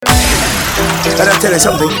Let me tell you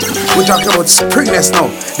something. We're talking about Springness now.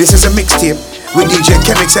 This is a mixtape with DJ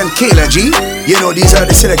Chemix and Kayla G. You know these are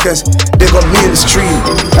the selectors. They got mainstream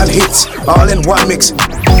and hits all in one mix.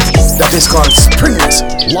 That is called Springness.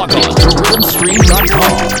 Log on to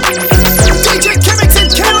rhythmstream.com. DJ Chemix and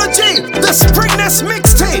Kayla G, the Springness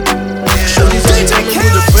mixtape. DJ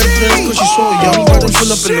Kayla G. Cause she's so young, but I'm pull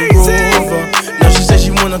up in the Rover. Now she says she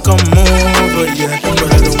wanna come over, yeah. But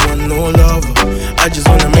I don't want no lover. I just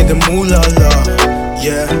wanna make the moolah la,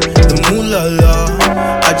 yeah. The moolah la.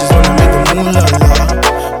 I just wanna make the moolah la.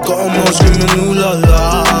 Got 'em all screaming ooh la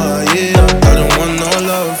la, yeah. I don't want no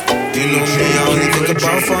love. You know me, I only think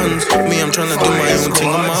about funds. Me, I'm tryna do my own thing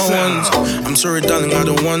on my ones. I'm sorry, darling, I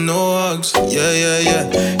don't want no hugs. Yeah.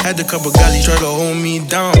 Had a couple galley try to hold me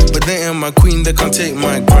down, but they ain't my queen, they can't take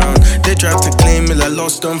my crown. They tried to claim it, I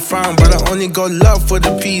lost and found, but I only got love for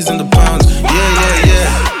the peas and the pounds.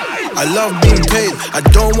 Yeah. I love being paid. I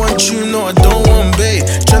don't want you, no, I don't want bae.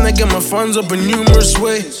 Tryna get my funds up in numerous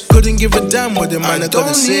ways. Couldn't give a damn what the man I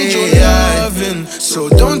gotta say. Your loving, so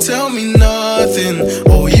don't tell me nothing.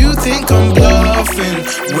 Oh, you think I'm bluffing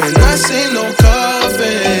when I say no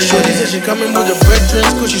coffee. Shorty said she coming with the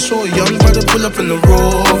veterans, cause she's so young, but I pull up in the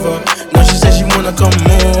Rover. Now she said she wanna come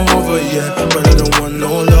over, yeah. But I don't want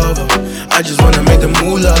no lover. I just wanna make the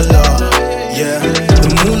moolah la, yeah. The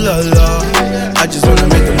moolah la. I just wanna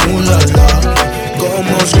make the moolah la. Go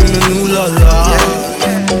on screaming ooh la la.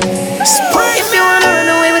 If you wanna run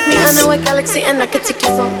away with me, I know a galaxy and I could take you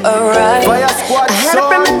for a ride. I had a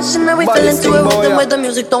premonition that we fell into a rhythm where the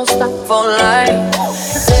music don't stop for life.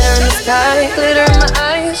 Glitter in the sky, glitter in my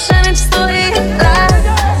eyes, shining just the way you lie.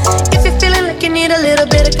 If you're feeling like you need a little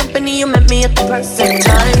bit of company, you met me at the perfect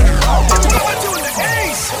time.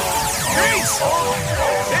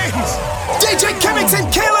 DJ Chemix and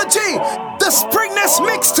Kayla G, the Springness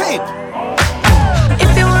mixtape.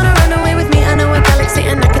 If you wanna run away with me, I know a galaxy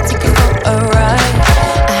and I could take you for a ride.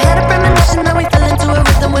 I had a premonition that we fell into a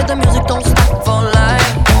rhythm where the music don't stop for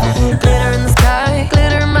life. Glitter in the sky,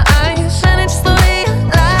 glitter in my eyes, shining just the way you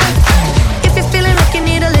lie. If you're feeling like you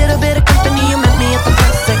need a little bit of company, you met me at the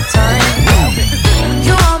perfect time.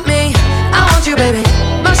 You want me, I want you, baby.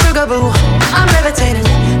 My sugar boo, I'm levitating.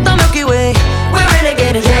 The Milky Way, we're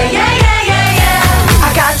renegading. Yeah.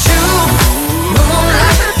 I got you,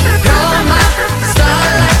 moonlight, you're my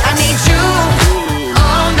starlight. I need you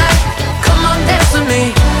all night. Come on, dance with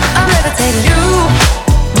me. I'm levitating. You,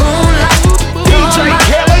 moonlight, you're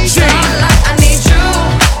my starlight. I need you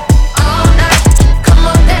all night. Come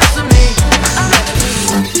on, dance with me. I'm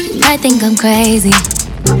levitating. I think I'm crazy,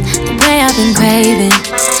 the way I've been craving.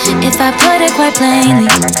 If I put it quite plainly,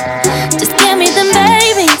 just give me them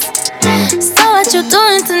babies. So what you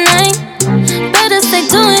doing tonight? Better stay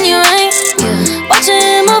doing you right.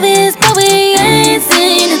 Watching movies, but we ain't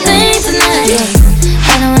seen a thing tonight.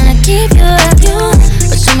 I don't wanna keep you up,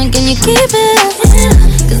 but show me, can you keep it up?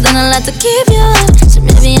 Cause then I like to keep you up, so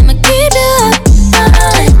maybe I'ma keep you up.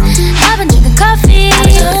 I've been drinking coffee,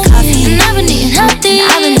 and I've been eating healthy.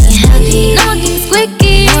 No one gets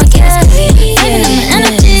squeaky, saving up my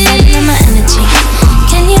energy.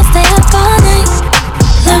 Can you stay up all night?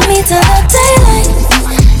 Love me till the daylight.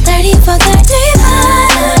 30 for 35.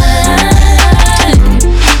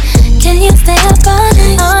 Can you stay up all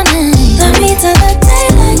night? Love me till the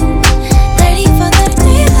daylight. 30 for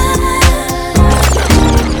 35.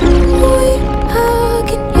 We hug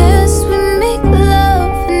and yes, we make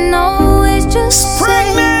love and always just say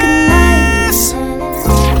goodnight.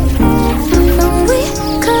 When we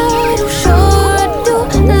cuddle, sure I do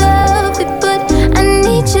love it, but I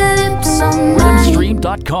need your lips all night.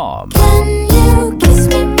 Rhythmstream.com. Can you kiss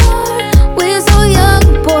me more? We're so young,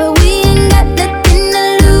 boy, we ain't got nothing to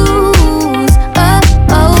lose.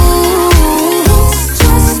 It's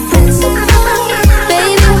just principle.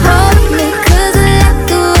 Baby, hold me, 'cause I like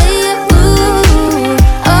the way you move.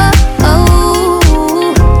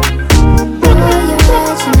 Boy, you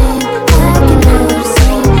write your name, I can do the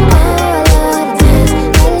same.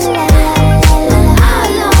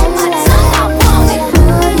 All on my tongue, I want it.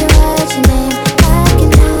 Boy, you write your name, I can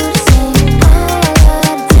do the same.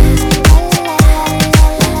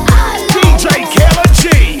 DJ Kayla G.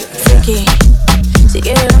 Freaky, si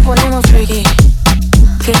quieres nos ponemos freaky.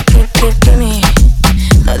 Give me.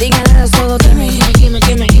 No digas nada, solo give me.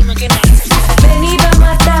 Ven y vamos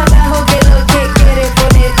hasta abajo, que lo que quieres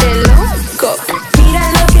ponerte loco. Mira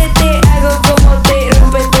lo que te hago, como te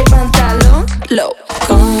rompe este pantalón.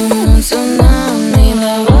 Como un tsunami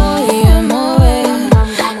me voy a mover,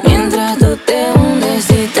 mientras tú te hundes,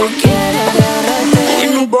 si tú quieres agárrate. Y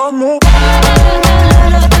nos vamos.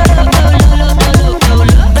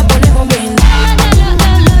 La ponemos bien.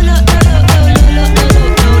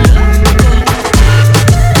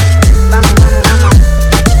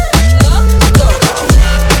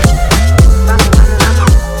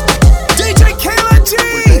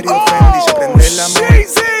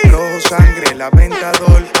 sangre, la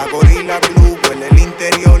Ventador, a Gorilla Glue, huele el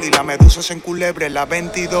interior y la medusa se enculebre en la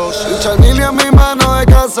 22. Y Chanel en mi mano de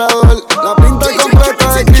cazador, la pinta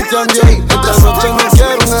completa de Christian Dior. Esta noche no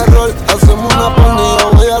quiero un error, hacemos una pornilla,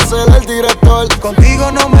 voy a ser el director.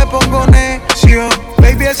 Contigo no me pongo necio,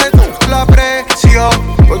 baby, ese es la presión.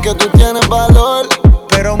 Porque tú tienes valor,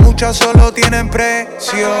 pero muchas solo tienen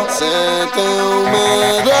precio. Se te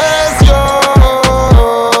humedeció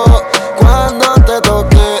cuando te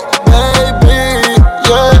toqué, baby,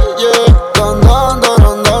 yeah, yeah. Don, don,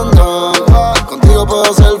 don, don, don. Contigo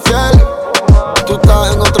puedo ser fiel, tú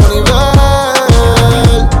estás en otro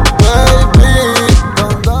nivel, baby.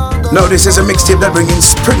 Don, don, don. Now this is a mixtape that brings in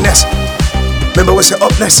springness. Remember we say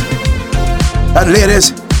upness. And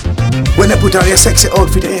ladies, when they put on your sexy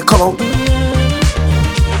outfit and you come out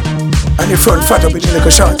and your front fat up in your little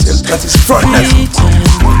shorts, that is frontness.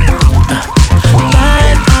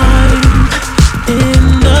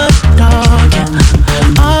 In the dark,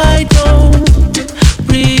 I don't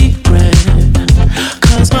regret,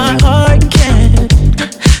 'cause my heart can't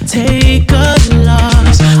take a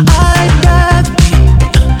loss. I'd rather be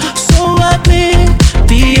so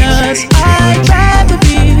oblivious. I'd rather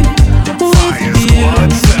be with you.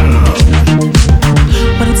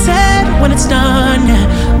 When it's said, when it's done,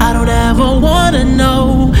 I don't ever wanna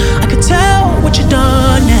know. I can tell what you've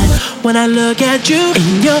done when I look at you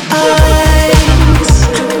in your eyes.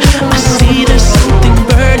 I see there's something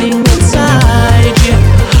burning inside you.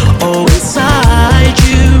 Oh, inside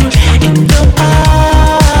you. In your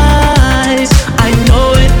eyes, I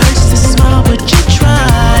know it hurts to smile, but you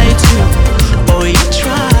try to. Oh, you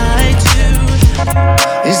try to.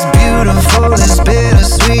 It's beautiful, it's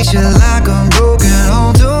bittersweet. You're like a broken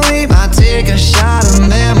home to me. I take a shot of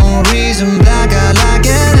memories and black out like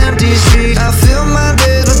an empty street. I fill my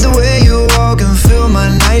days with the way you walk and fill my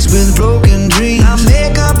nights with broken dreams. I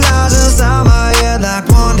make up lies inside my head like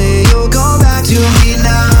one day you'll come back to me.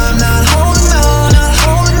 Now I'm not holding on, not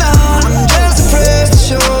holding on. I'm just afraid that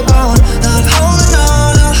you're gone. Not holding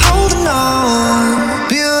on, not holding on.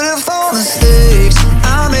 Beautiful mistakes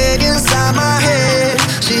I make inside my head.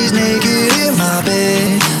 She's naked in my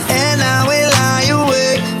bed, and I will lie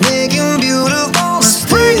awake, making beautiful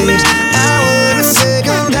mistakes. I wouldn't take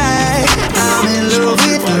them back. I'm in love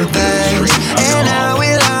with the past, and I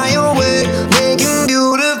will lie awake, making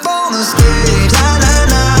beautiful mistakes. Na na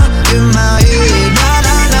na, in my head. Na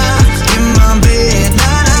na na, in my bed.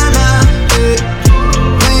 Na na na,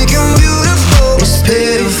 making beautiful. It's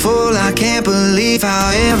pitiful. I can't believe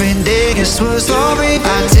how every day gets worse for me.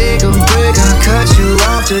 I take a break, I cut you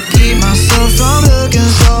off to keep myself from looking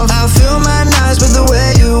soft. I fill my nights with the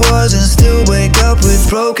way you was and still wake up with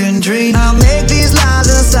broken dreams. I make these lines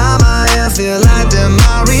inside my head feel like they're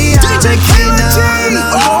my reality. Now I'm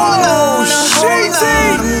not holding on, not holding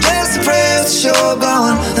on. I'm just afraid that you're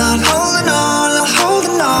gone. Not holding on, not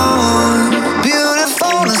holding on.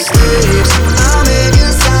 Beautiful mistakes I make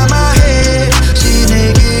inside my head. She's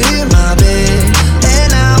naked in my bed,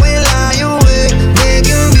 and I will lie awake,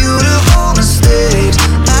 making beautiful mistakes.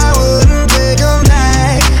 I wouldn't take them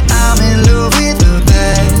back. I'm in love with the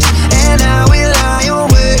past, and I will lie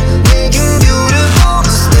awake, making beautiful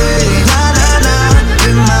mistakes. Na na na,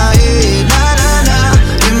 in my head. Na na na,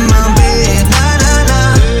 in my bed. Na na na,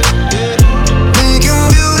 making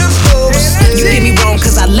beautiful mistakes. You did me wrong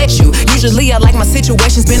 'cause I let you. Usually I like my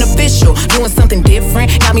situations beneficial. Doing something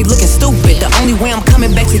different got me looking stupid. The only way I'm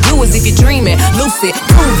coming back to you is if you're dreaming. Lucid,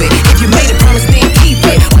 prove it. If you made a promise, then keep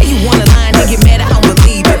it. Why you wanna lie and get mad? I don't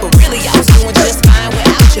believe it. But really I was doing just fine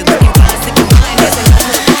without you. Looking fine, sick of mine.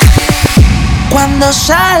 Cuando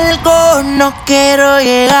salgo no quiero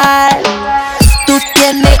llegar. Tú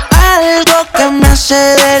tienes algo que me hace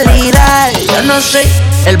delirar. Yo no sé,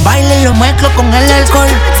 el baile lo mezclo con el alcohol.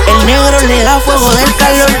 El negro le da fuego del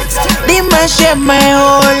calor. Dime si es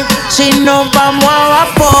mejor si nos vamos a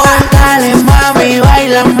vapor. Dale mami,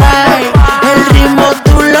 baila más. El ritmo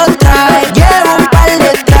tú lo traes. Llevo un par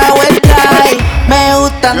de tragos el trae. Me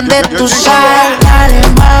gustan de tu sal. Dale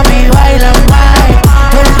mami, baila más.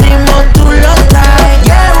 El ritmo tú lo traes.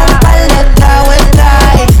 Llevo un par de tragos el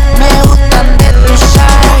trae. Me gustan de tu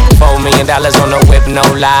sal. $4 million on the whip, no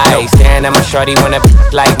lies. Staring at my shorty when a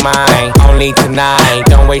like mine. Only tonight,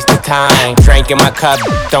 don't waste the time. Drink in my cup,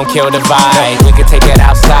 don't kill the vibe. We could take it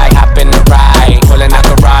outside, hop in the ride. Pulling out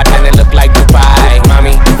the rod and it look like Dubai.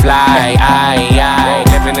 Mommy, fly, aye.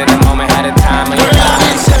 Living in the moment, had a time of your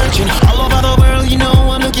life. Searching all over the world, you know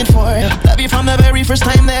I'm looking for you. Love you from the very first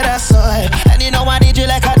time that I saw it. And you know I need you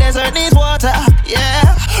like a desert needs water.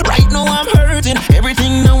 Yeah, right now I'm hurting.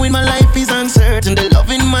 Everything now in my life is uncertain. The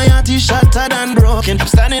love in my heart is shattered and broken. I'm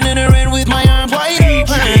standing in the rain with my arms wide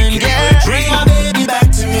open. Yeah.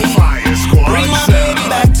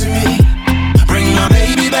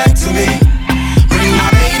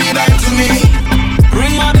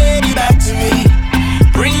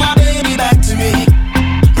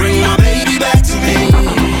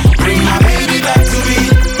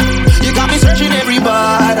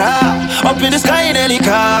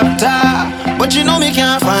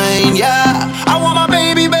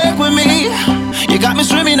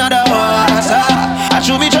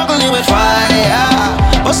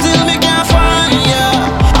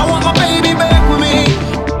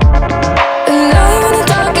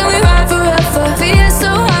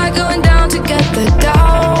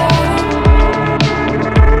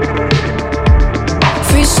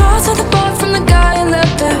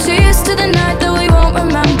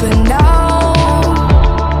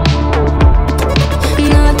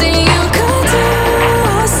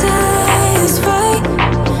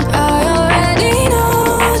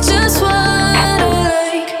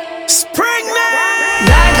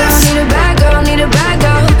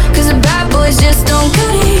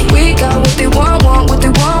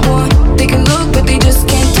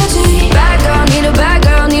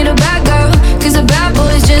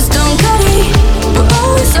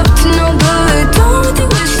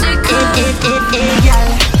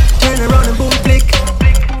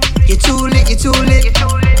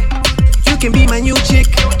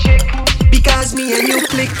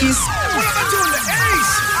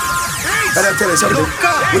 And I'll tell you something.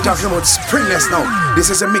 We're talking about Springless now. This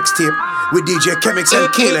is a mixtape with DJ Chemix and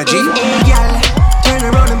Kayla G. Girl, turn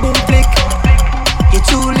around and boom flick. You're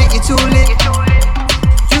too lit, you're too lit.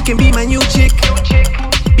 You can be my new chick,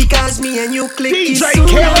 because me and you click. DJ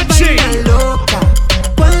Kayla G.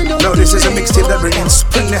 No, this is a mixtape that brings in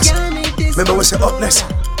Springless. Remember we say upness.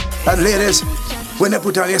 And ladies, when they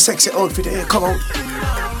put on your sexy outfit, they come out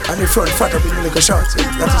and the front fat up in the little shorts.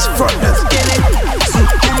 That is frontness.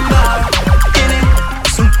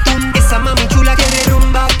 Esa mami chula quiere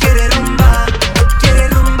rumba, quiere rumba, quiere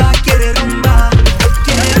rumba, quiere rumba,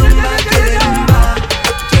 quiere rumba, quiere rumba,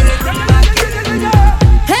 quiere rumba, quiere rumba.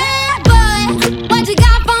 Hey boy, what you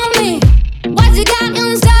got for me? What you got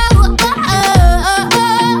in store?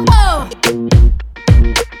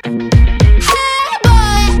 Hey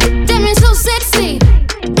boy, damn you're so sexy,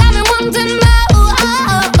 got me wanting more.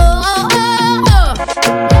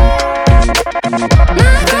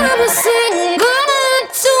 Not gonna be single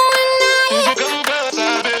tonight.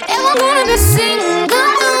 Am I gonna be single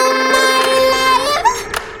all my life?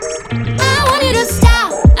 I want you to stop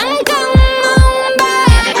and come on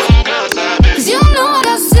back, 'cause you know what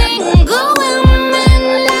a single women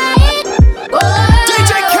like.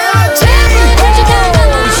 DJ Kayla G. But you can't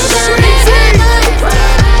come on,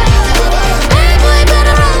 hey boy,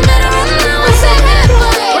 better run now. I say hey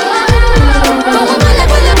boy.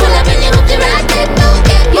 Pull up and you hope you ride it, don't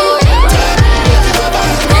get bored.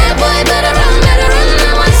 Hey boy, better run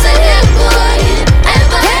now. I say hey boy. Hey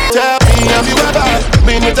boy. Tell me, have you ever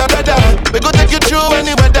been with a brother? We go take you through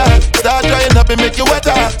any weather. Start drying up and make you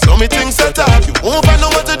wetter. So me things set up. You won't find no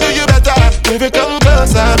one to do you better. If you come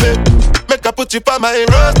closer, babe, make I put you on my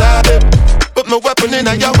roster, babe. Put my weapon in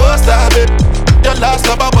your holster, babe. Your last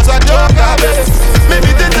lover was a joker, babe.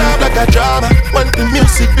 Maybe the time like a drama. When the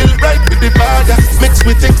music feel right with the bada. Mix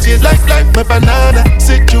with things you like my banana.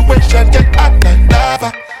 Situation get hot like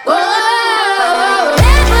lava. Whoa,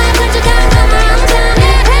 hey boy, but you can't come around town.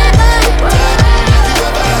 Yeah, hey boy.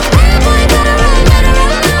 Hey boy, better run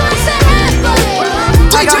now. I say hey boy.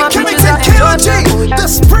 DJ Chemix and Kayla G. The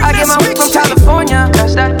Springless I get my weed from mixtape. California,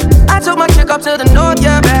 that's that. I took my chick up to the north,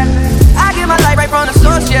 yeah, back. I get my light right from the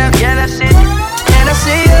source, yeah, that's it. And I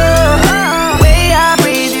see you, way I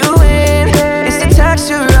breathe you in. It's the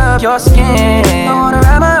texture of your skin. I wanna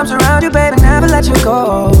wrap my arms around you, baby, never let you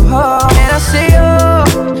go. And I see you,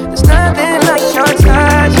 there's nothing like your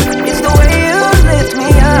touch. It's the way you lift me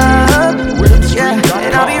up, yeah.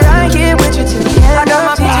 And I'll be right here with you till the end. I got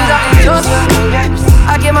my peaches out in Georgia.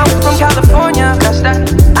 I get my weed from California, that's that.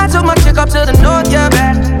 I took my chick up to the north, yeah,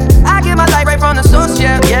 back. I get my light right from the source,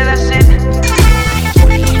 yeah, that's it.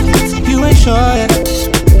 You ain't sure yet,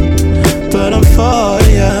 but I'm for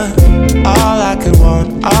ya. All I could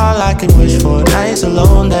want, all I could wish for. Nights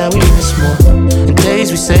alone that we miss more, and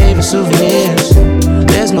days we save as souvenirs.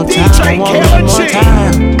 There's no time, I want one more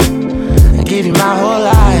time and give you my whole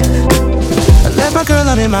life. I left my girl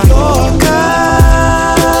out in my Yorker.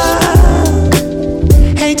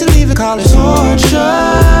 Hate to leave it, call it torture.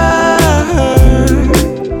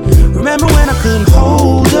 Remember when I couldn't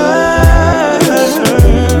hold her?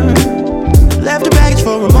 Left the baggage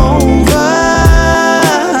for a mover.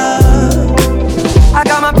 I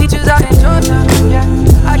got my peaches out in Georgia, yeah.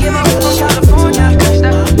 I get my weed from California,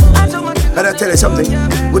 I took my And I'll tell you something.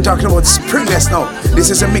 We're talking about Springless now. This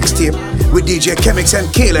is a mixtape with DJ Chemix and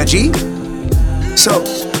Kayla G. So,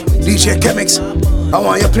 DJ Chemix, I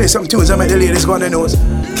want you to play some tunes and make the ladies go on the nose.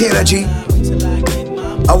 Kayla G,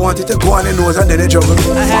 I want you to go on the nose and then the juggle.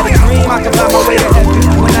 I had a dream I could find my way to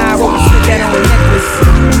heaven when I wrote and slid that on a necklace.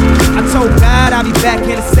 I told God I'll be back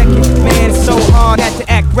in a second. Man, it's so hard, had to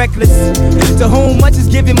act reckless. To whom much is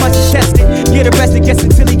given, much is tested. Get arrested, guess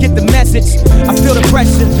until he get the message. I feel the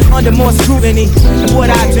pressure under more scrutiny. And what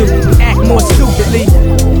I do, act more stupidly.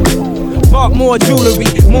 Bought more jewelry,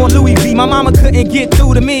 more Louis V. My mama couldn't get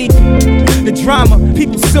through to me. The drama,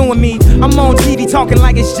 people suing me. I'm on TV talking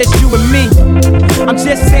like it's just you and me. I'm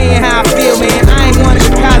just saying how I feel, man. I ain't one of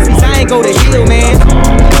the Cosby's, I ain't go to Hill, man.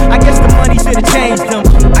 I guess the money should've changed them.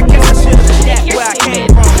 I guess I should've been that where I came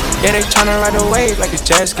from. Yeah, they tryna ride the wave like a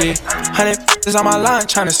jet ski. 100 is on my line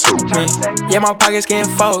tryna swoop me. Yeah, my pockets getting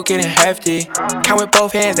full, getting hefty. Count with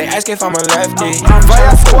both hands, they ask if I'm a lefty. I'm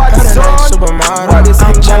supermodel.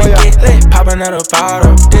 I'm tryna get lit, pop another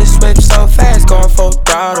bottle. This whip so fast, going full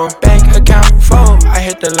throttle. Bank account full, I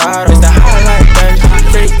hit the lotto. It's the highlight, baby.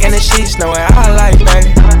 Freak in the sheets, know what I like,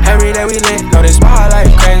 baby. Every day we lit, know this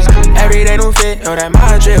spotlight crazy. Every day new fit, know that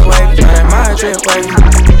my drip wave, know that my drip wave.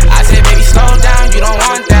 I said, baby, slow down, you don't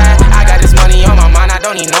want that. I got this money on my mind, I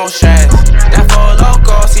don't need no stress. That for a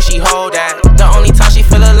local, see she hold that. The only time she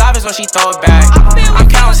feel alive is when she throw it back.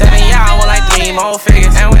 I'm counting 7, yeah, I want like 3 more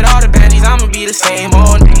figures. And with all the bandies, I'ma be the same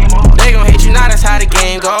old. They gon' hate you, now that's how the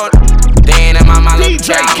game go. They ain't in my mind, look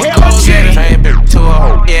back, I'm a gold getter. Train to a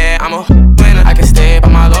hoe, yeah, I'm a winner. I can stay by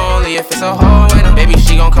my lonely if it's a hoe winner. Baby,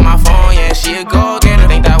 she gon' call my phone, yeah, she a gold getter.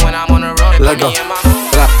 Think that when I'm on the road, they put me in my home.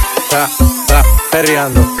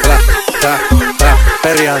 Perreando,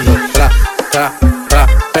 perreando,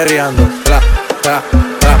 perreando,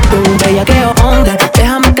 Un bellaqueo under,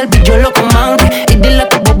 déjame que el bicho lo comande. Y dile a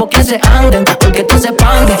tu bobo que se anden, porque tú se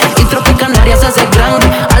expande. Y Tropicanaria se hace grande.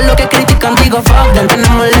 A lo que critican digo fuck them.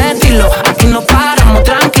 Tenemos el estilo, aquí no paramos,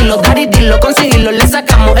 tranquilo. Dar y dilo, conseguirlo, le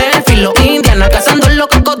sacamos el filo. Indiana cazando los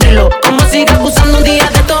cocodrilos. Como sigas usando un día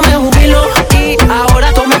de esto me jubilo. Y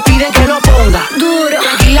ahora todos me piden que lo ponga duro.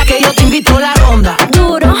 Tranquila que yo te invito a la ronda.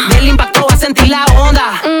 Duro, del impacto va a sentir la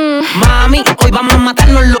onda. Mami, hoy vamos a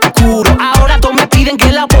matarnos lo oscuro. Ahora todos me piden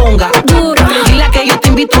que la ponga duro. Tranquila que yo te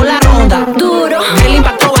invito a la ronda. Duro, del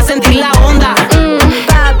impacto va a sentir la onda.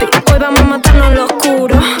 Papi, hoy vamos a matarnos lo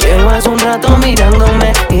oscuro. Llevas un rato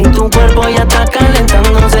mirándome y tu cuerpo ya está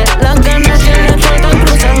calentándose. Las ganas que me faltan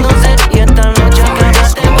cruzándose. Y esta noche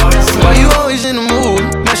cagaste por eso. Why you always in the mood?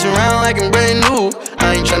 Messing around like I'm brand new.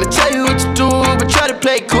 I ain't tryna tell you what to do, but try to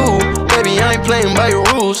play cool. Baby, I ain't playing by your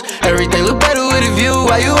rules. Everything look better with a view.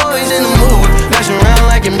 Why you always in the mood? Messing around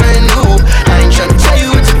like I'm brand new. I ain't tryna tell you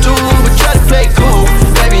what to do, but try to play cool.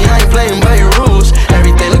 Baby, I ain't playing by your rules.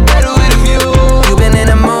 Everything look better with a view. You been in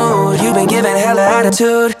the mood, you been giving hella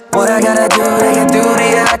attitude. What I gotta do to get through to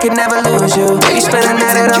you, I could never lose you. Baby, spending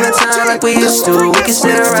at it all the time like we used to. We can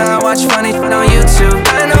sit around, watch funny on YouTube.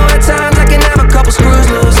 I know at times I can have a couple screws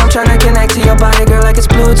loose. I'm tryna connect to your body, girl, like it's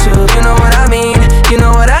Bluetooth. You know what I mean, you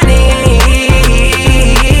know what I need.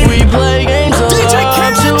 We play games of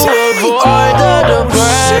love to avoid the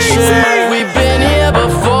depression. We've been here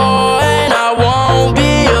before and I won't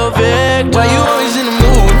be a victim. Why you always in the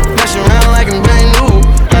mood? Messing around like I'm brand new.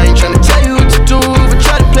 I ain't tryna tell you what to do, but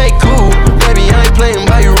try to play cool. Baby, I ain't playing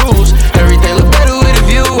by your rules. Everything look better with a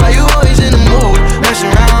view. Why you always in the mood?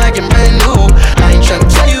 Messing around like I'm brand new. I ain't tryna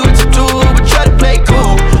tell you what to do, but try to play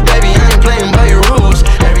cool. Baby, I ain't playing by your rules.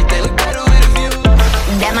 Everything look better with a view.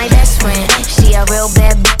 That my best friend, she a real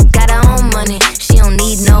bad got her own money. She don't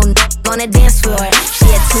need no on the dance floor. She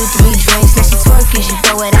had 2, 3 drinks, now she twerking. She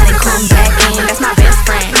throw it out and come back in. That's my best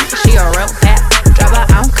friend. She a real bad, drive her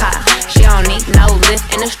own car. She don't need no lift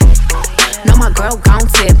in the no, my girl gon'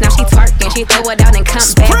 tip. Now she twerking, she throw it out and come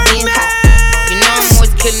back in. You know I'm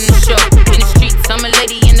always killing the show. In the streets, I'm a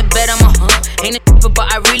lady in the bed, I'm a ain't a but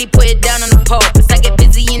I really put it down on the pole. Cause I get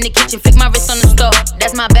busy in the kitchen, flick my wrist on the stove.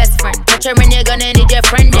 That's my best friend. Put her in, you're gonna need your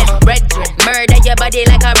friend then. Red dress, murder your body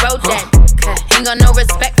like a rodent. Ain't got no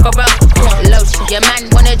respect for bro. Lotion, your man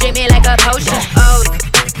wanna drink me like a potion. Oh,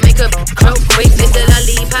 make a croak quick, little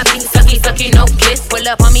lollipoppy, sucky, no kiss. Pull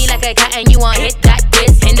up on me like a cat and you want hit that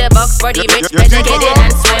kiss. In the box for the rich, better get in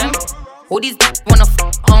and swim. All these wanna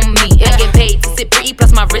on me. I get paid to sit pretty,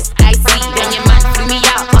 plus my wrist I see. Then your man threw me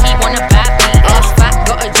out, but he wanna buy me. Ass fat,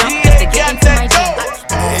 got a jump just to get into my jeans.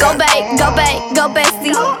 Go back, go back, go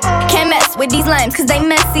bestie. Can't mess with these lames cause they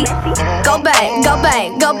messy. Go back, go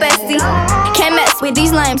back, go bestie. Can't mess with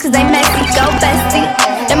these lames cause they messy. Go bestie.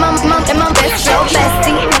 Them my best, go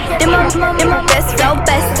bestie. Them my best, go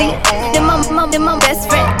bestie. Them my best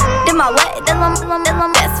friend. Them my what? Them my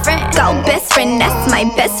best friend. Go best friend, that's my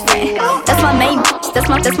best friend. That's my main bitch, that's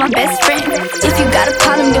my best friend. If you got a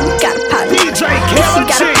problem, then we got a problem. If you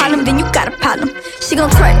got a problem, then you got a problem. She gon'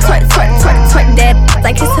 twerk that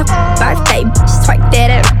like it's her birthday, bitch, twerk that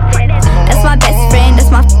up. That's my best friend, that's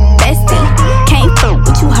my bestie. Can't fuck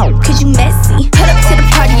with you, hoe, cause you messy. Head up to the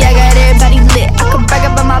party, I got everybody lit. I could brag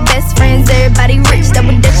about my best friends, everybody rich.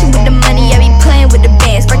 Double dutching with the money, I be playing with the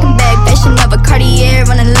bands. Breaking bag, fashion of a Cartier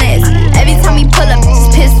on the lens. Every time we pull up,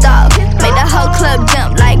 just pissed off. Make the whole club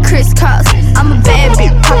jump like crisscross. I'm a bad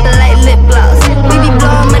bitch, poppin' like lip gloss. We be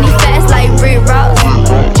blowing money fast like Rick Ross.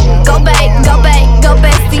 Go back, go back, go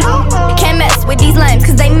bestie. Can't mess with these lames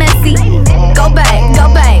cause they messy. Go back, go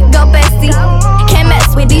back, go bestie. Can't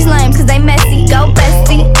mess with these lames cause they messy. Go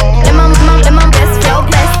bestie. Them my best, go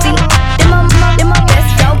bestie. Them my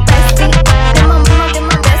best, go bestie. Them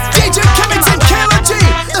my best. DJ Chemix and Kayla G,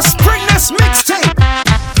 the Springness Mixtape.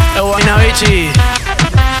 Buena bichi.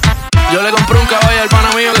 Yo le compré un caballo al pana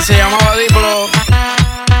mío que se llamaba Diplo.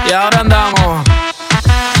 Y ahora andamos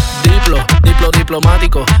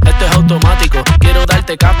diplomático, esto es automático. Quiero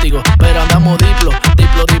darte cáptico, pero andamos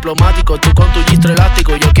diplomático. Tú con tu gistro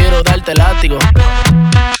elástico, yo quiero darte látigo.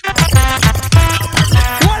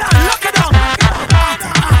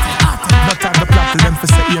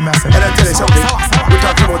 And I tell you something, we're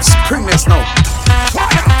talking about Springness now.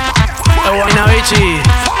 Buena bichi.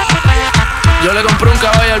 Yo le compré un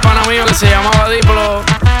caballo al pana mío que se llamaba Diplo.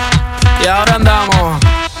 Y ahora andamos.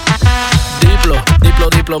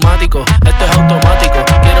 Diplomático, esto es automático.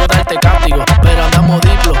 Quiero darte cáptico, pero andamos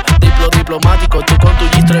diplomático. Tú con tu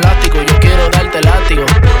gistro elástico, yo quiero darte látigo.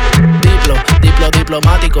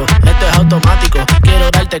 Diplomático, esto es automático. Quiero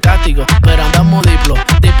darte cáptico, pero andamos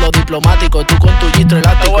diplomático. Tú con tu gistro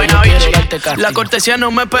elástico, yo quiero darte cáptico. La cortesía no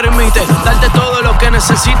me permite darte todo lo que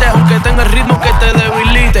necesites, aunque tenga el ritmo que te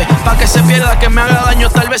debilite. Pa' que se pierda, que me haga daño,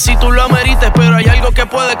 tal vez si tú lo amerites. Pero hay algo que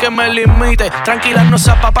puede que me limite. Tranquila, no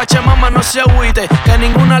se apapache, mamá, no se agüite. Que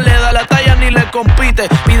ninguna le da la talla ni le compite.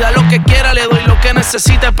 Pida lo que quiera, le doy lo que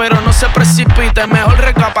necesite, pero no se precipite. Mejor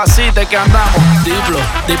recapacite que andamos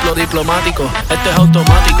diplomático. Esto es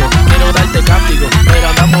automático. Quiero darte cáptico, pero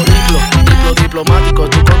andamos diplomático.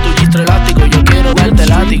 Tú con tu gistro elástico, yo quiero darte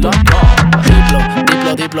látigo.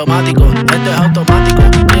 Diplomático. Esto es automático.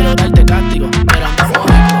 Quiero darte cáptico, pero andamos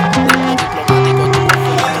diplomático. Tú con tu gistro elástico,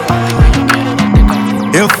 yo quiero darte cáptico.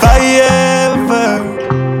 If I ever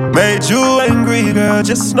made you angry, girl,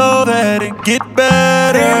 just know that it get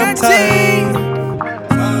better every time.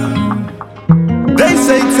 They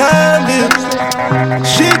say time heals.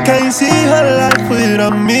 She can't see her life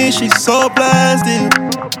without me, she's so blasted.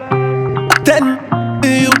 Then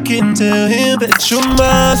you can tell him that you're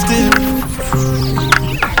mine still.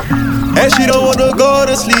 And she don't wanna go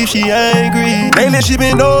to sleep, she angry. Lately she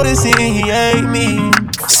been noticing he ain't me.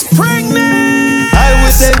 Pregnant. I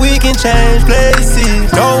wish that we can change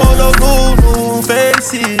places. Don't want no new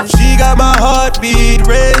faces. She got my heartbeat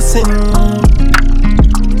racing.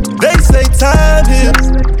 They say time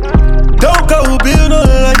heals. Don't go build a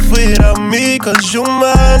life without me, cause you're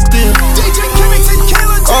mine still.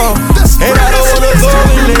 And I don't wanna go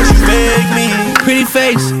unless you make me. Pretty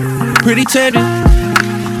face, pretty tender,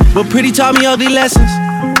 but pretty taught me ugly lessons.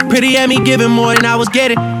 Pretty had me giving more than I was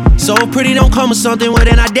getting. So pretty don't come with something, well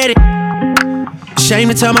then I did it. Shame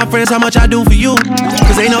to tell my friends how much I do for you,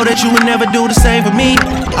 cause they know that you would never do the same for me.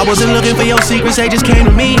 I wasn't looking for your secrets, they just came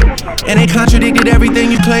to me. And they contradicted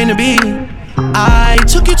everything you claim to be. I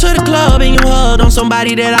took you to the club and you hugged on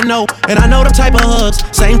somebody that I know. And I know the type of hugs,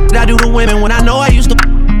 same I do to women when I know I used to.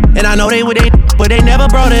 And I know they were they, but they never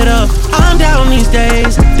brought it up. I'm down these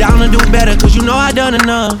days, down to do better, cause you know I done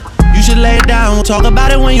enough. You should lay it down, we'll talk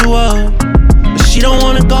about it when you up. But she don't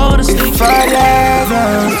wanna go to sleep. If I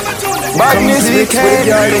ever badness weekend,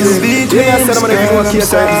 it's between I said I'm gonna give you a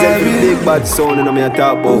case represent the big bad sound and I'm gonna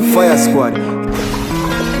talk about Fire Squad.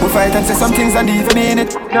 We fight and say some things and even mean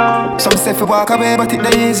it. No. Some say fi walk away but it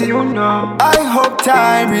not easy. You know. I hope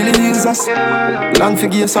time really heals us. Long for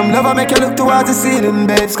give some love and make you look towards the ceiling.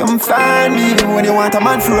 Babes, come find me when you want a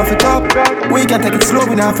man to rough it up. We can take it slow,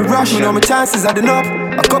 we not have to rush. You know my chances are enough.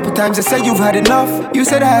 A couple times I said you've had enough. You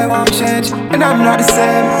said I won't change, and I'm not the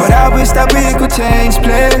same. But I wish that we could change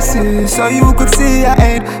places, so you could see I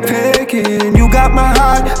ain't faking. You got my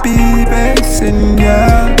heart beat racing,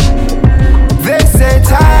 yeah. They say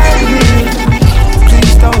time heals.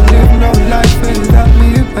 Please don't live no life without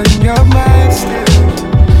me when you're mine still.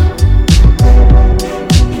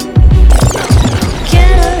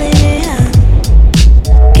 Quiero diría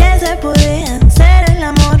que se podía hacer el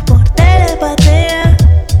amor por telepatía.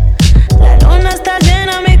 La luna está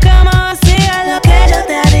llena, mi cama vacía, lo que yo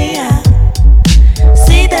te haría.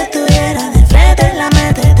 Si te tuviera de frente en la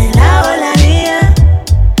mente, te la volaría.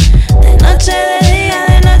 De noche, de día,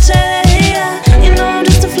 de noche, de día. You know I'm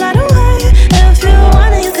just a flight away. If you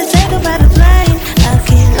want it, you could take a private plane. I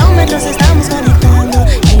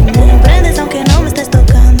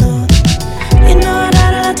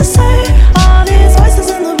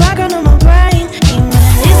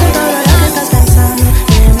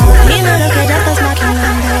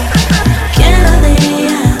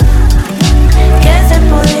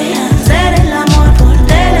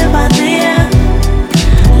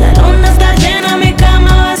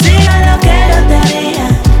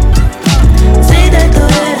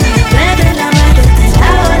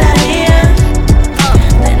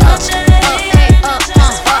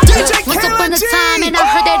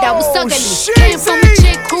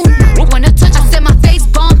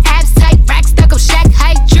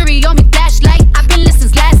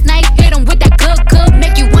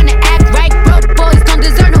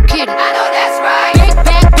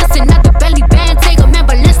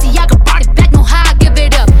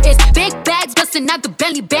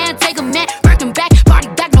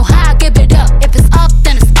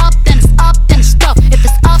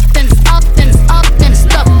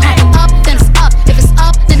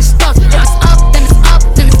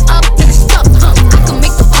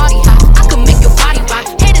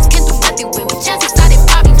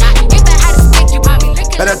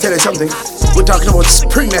And I tell you something, we're talking about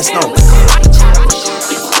springness now.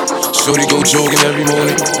 Shorty go jogging every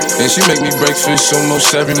morning, and she make me breakfast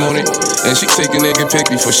almost every morning. And she take a nigga pic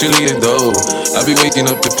before she leave the door. I be waking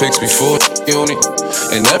up the pics before on it.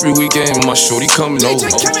 And every weekend my shorty coming over.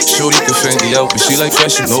 Shorty can Fendi out, but she like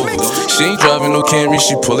Fashion Nova. She ain't driving no Camry,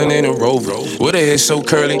 she pulling in a Rover. With her hair so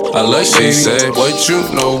curly, I like she said, what you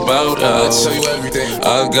know about us? I tell you everything.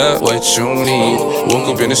 I got what you need. Woke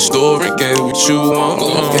up in the store and get what you want.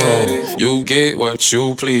 You get what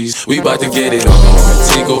you please. We bout to get it on.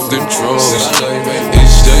 Take off them drawers.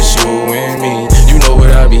 It's just you and me. You know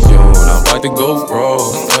what I be on. I'm about to go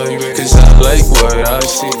wrong. Cause I like what I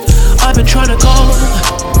see. I've been trying to call.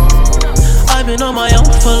 I've been on my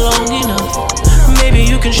own for long enough. Maybe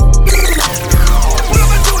you can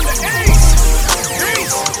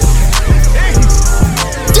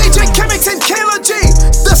DJ Chemix and Kayla G,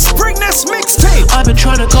 the Springness mixtape. I've been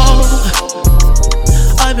trying to call.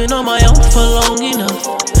 I've been on my own for long enough.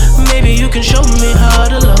 Maybe you can show me how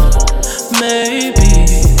to love. Maybe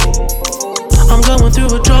I'm going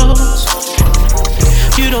through a drought.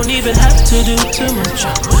 You don't even have to do too much.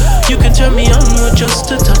 You can turn me on with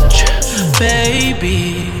just a touch,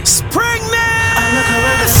 baby. Springness! I look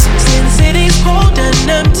around, since city's cold and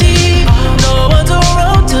empty. No one's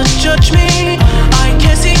around to judge me. I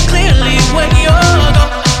can see clearly when you're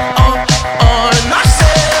gone. And I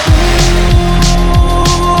said,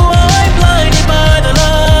 ooh, I'm blinded by the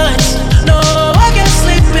lights. No, I can't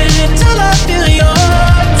sleep until I feel your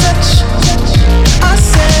touch. I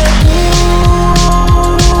said, ooh,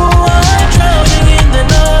 I'm drowning in the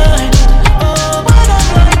night. Oh, when I'm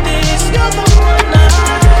like this, you're the one I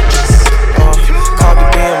just called the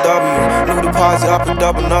BMW, new deposit, I picked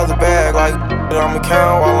up another bag. Like I'ma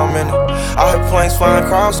count while I'm in it. I heard planes flying,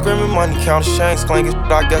 crowds screaming, money counting, shanks clanking.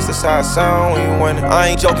 I guess that's how it sound when you winning. I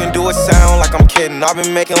ain't joking, do it sound like I'm kidding. I've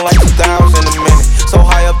been making like 2,000 a minute. So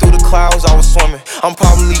high up through the clouds, I was swimming. I'm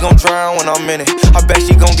probably gon' drown when I'm in it. I bet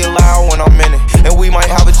she gon' get loud when I'm in it. And we might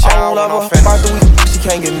have a child when I'm finished. By the week, she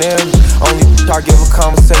can't get near me. Only I give a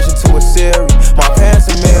conversation to a Siri. My parents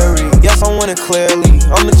are married, yes, I'm winning clearly.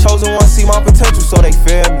 I'm the chosen one, see my potential, so they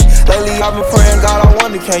fear me. Lately, I've been praying, God, I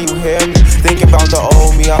wonder, can you hear me? Thinking about the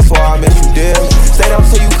old me, I swear I miss you dearly. Stay down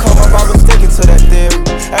till you come up, I've been sticking to that theory.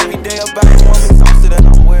 Every day about it, I'm exhausted and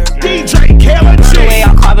I'm weary. DJ Kayla G. Run away,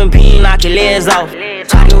 I'll carbon peen, knock your legs off.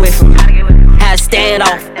 Try to get away from me, had to stand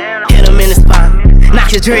off. Hit him in the spine, knock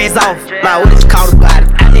his dreads off. My witness caught a body,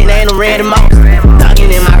 I think they ain't no red mouse.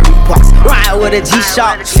 Thuggin' in my Reeboks, ride with a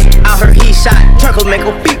G-Shock. I heard he shot, Turkle make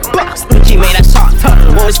a beatbox. G made that shot, turn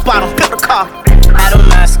on the spot on the car. Had a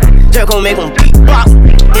mask, Turkle make him beatbox.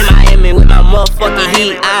 In Miami with my motherfucking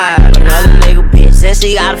heat, another nigga bitch, said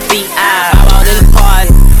she got a feet, I out in the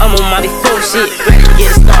party, I'm on my before shit, ready to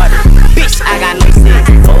get started. Bitch, I got no sense,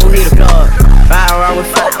 oh, hit the plug. Ride around with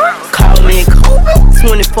folk, call me Kobe,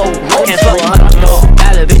 24, can't fuck with her no more.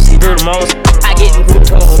 That little bitch, she do the most. I get the group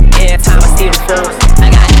home, every time I see the folks. I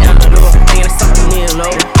got it down the door, thinking it's something new, no.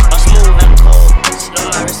 I'm smooth and cold, she know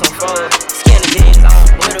my wrist on froze. Skin the jeans on,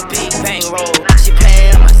 with a big bang roll. She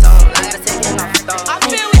playing my song, I gotta take it off the stone. I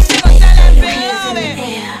feel we still got that big love it.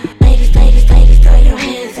 Ladies, ladies, ladies, throw your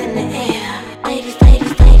hands in the air. Ladies,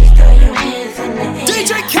 ladies, ladies, throw your hands in the air.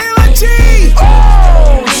 DJ Kayla G!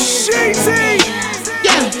 Oh, sheezy!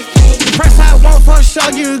 Yeah, press I want for sure,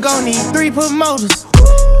 you gon' need 3 promoters.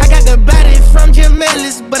 I got the body from Jim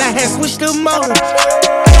Ellis, but I had switched the motor.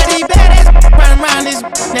 I got these badass running around this,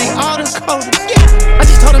 they all the coders. Yeah, I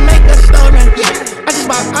just told her make a story. Yeah, I just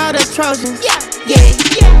bought all the Trojans. Yeah.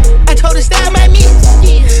 I told her style my me.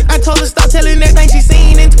 I told her stop telling everything she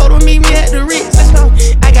seen and told her meet me at the Ritz. Let's go.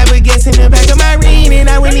 I got baguettes in the back of my ring and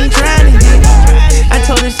I went in trying to get it. I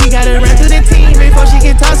told her she gotta run to the team before she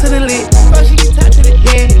can talk to the lid.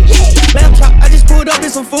 Lamb chop, I just pulled up in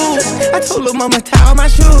some food. I told her mama tie all my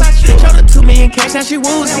shoes. Showed her 2 million cash, now she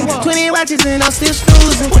woozy. 20 watches and I'm still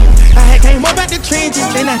snoozing. I had came up out the trenches,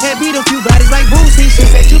 then I had beat a few bodies like Boosie. She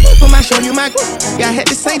said you for my show, you my group. Yeah, I had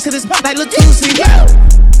to sing to this like Lil Tusi. Yeah.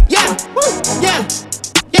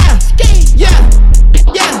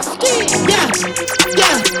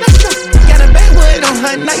 Got a backwood on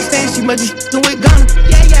her nightstand, she must be with Ghana.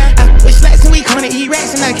 I wish slacks and we gonna eat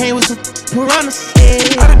rats and I came with some piranhas.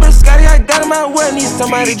 I done been Scotty, I got in my way, need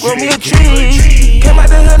somebody grow me a tree. Came out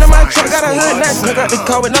the hood in my truck, got a hood nice, hook up the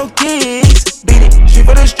car with no keys. Beat it, she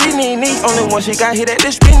for the street knee, only one she got hit at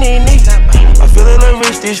the street knee. I feel a little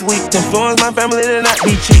rich this week, to influence my family to not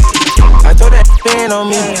be cheap. I told that man on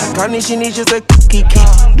me. Carney, she needs just a kiki.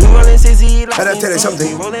 Do rollin' sissy. And I tell you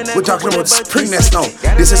something, we're talking about Springness now.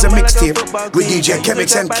 This is a mixtape with DJ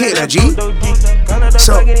Chemix and Kayla G.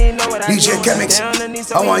 So, DJ Chemix,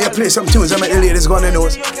 I want you to play some tunes. I make the ladies go on the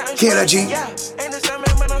nose. Kayla G,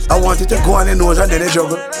 I want you to go on the nose and then the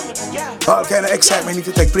juggle. All kind of excitement need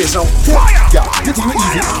to take place now. Yeah, you think me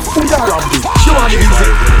easy? Who you around me? You want me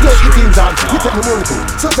easy? Take the things on, you take me money too.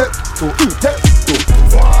 So take, to eat, take, to.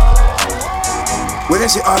 When I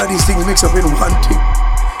say all of these things mix up in one thing,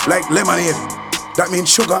 like lemonade, that means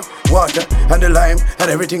sugar, water, and the lime,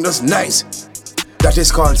 and everything that's nice. That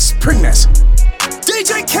is called Springness.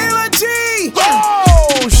 DJ Kayla G!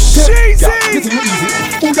 Oh, shit! Yeah, you think me easy?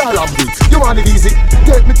 Who you around me? You want it easy?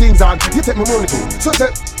 Take me things on, you take me money too. So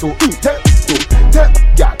take, to eat, take, to. Take,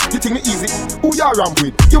 yeah, you think me easy? Who you around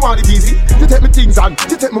with? You want it easy? You take me things on,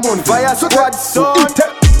 you take me money too. Fire squad, son!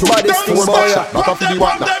 Somebody sting boy, not a for the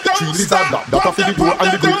water. 3 lizard black, not a for the door and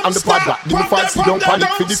the grill and the pad black. Give me 5 sit down panic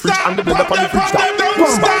for the fridge and the blender on the fridge top.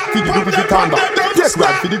 One back for the Louis Vuitton bag. Take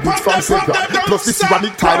rag for the goods from Segra. Plus the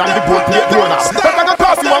ceramic tile and the gold plate donor. But I got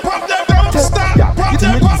pass you up. Yeah, you think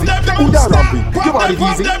me easy? Who you around with? You want it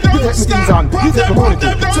easy? You take me things on, you take me money too.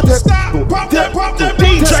 So take,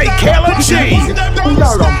 DJ Kayla G. Who you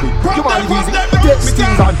around with? You want it easy? Take me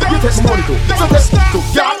things on, you take me money too. So take,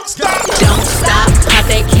 yeah. Don't stop, pop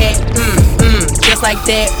that cat, just like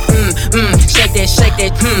that, shake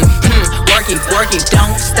that, work it,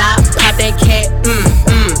 don't stop, pop that cat,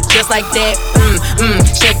 just like that,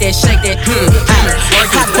 shake that,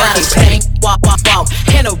 work it, bang, walk,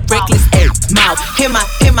 and a reckless ass mouth,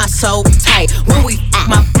 hit my soul tight, when we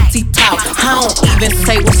my booty talk, I don't even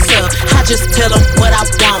say what's up, I just tell him what I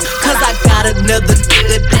want, cause I got another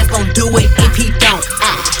nigga that's gon' do it if he don't,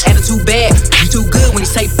 attitude bad, you too good when you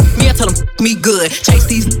say me, I tell him me good, chase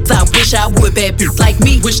these I wish I would, bad bitch like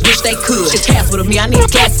me, wish they could, shit pass with me, I need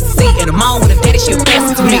gas to see, and the mom with a daddy, she'll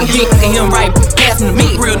pass it to me, he and him right, passing to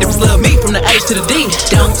me, real niggas love me from the H to the D,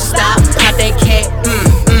 don't stop, pop that cat,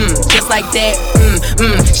 just like that,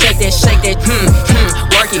 shake that,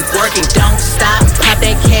 work it, don't stop, pop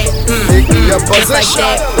that cat, just like that,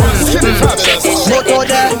 shake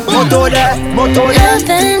that,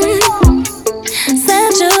 Heaven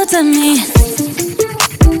sent you to me.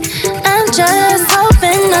 I'm just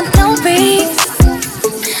hoping I don't beat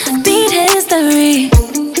history.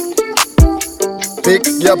 Pick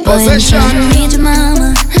your position. Meet your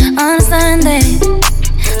mama on a Sunday.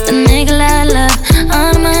 The nigga I love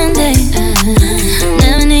on a Monday.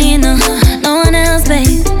 Never need no one else,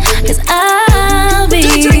 babe. Cause I'll be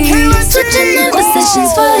switching up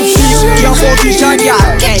positions for you. Pick your position, yeah.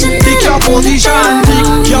 Pick your position.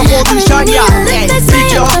 Pick your position, yeah.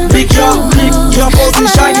 Pick your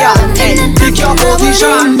position, yeah. Pick your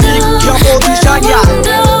position. Pick your position, yeah.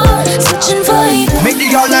 Switching for you. Make the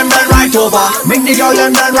girl them run right over. Make the girl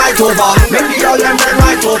them run right over. Make the girl them run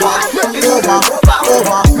right over.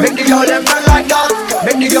 Over. Make the girl them run like that.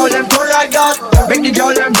 Make the girl them turn like that. Make the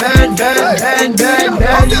girl them bend.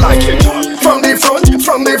 How you like it? From the front,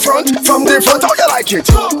 how you like it?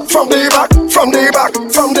 From the back, how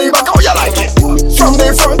you like it? From the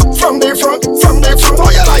front, how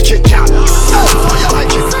you like it? How you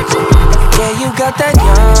like it? Yeah, you got that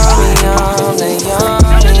yummy.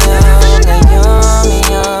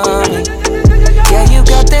 Yeah, you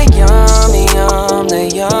got that yummy.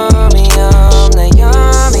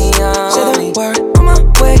 Say the word on my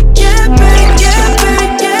way. Yeah, babe.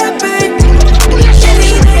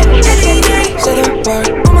 Say the word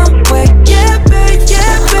on my way. Yeah, babe.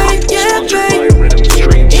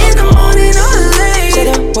 In the morning or late. Say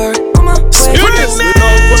the word on my way.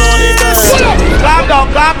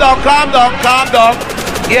 Calm down.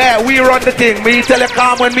 Yeah, we run the thing. Me tell you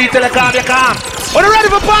calm, when me tell you calm, you calm. Are you ready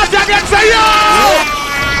for party again? Say yo!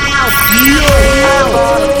 I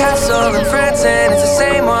bought a castle in France and it's the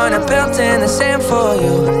same one I built in the sand for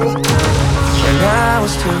you. And I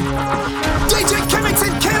was two. DJ Chemix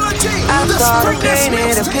and Kayla G. I thought I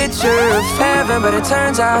painted a picture of heaven, but it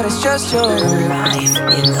turns out it's just your room. Life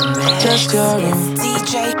in the mix. Just your room.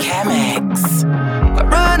 DJ Chemix. I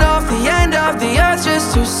run off the end of the earth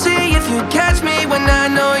just to see if you catch me when I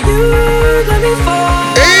know you let me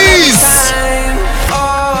fall. Time.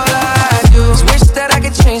 All I do is wish that I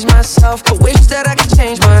could change myself. I wish that I could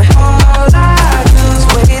change my. All I do is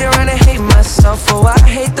wait around and hate myself. Oh, I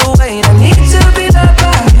hate the way I need to be loved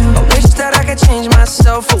by you. I wish that I could change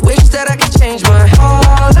myself. I wish that I could change my.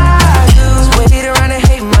 All I do is wait around and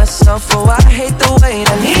hate myself. Oh, I hate the way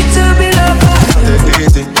I need to be loved by you.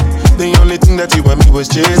 The only thing that you and me was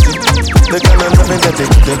chasing. The kind of loving that they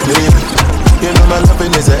couldn't play. You know my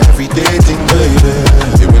loving is an everyday thing, baby.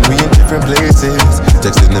 Even we in different places,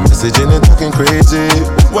 texting and messaging and talking crazy.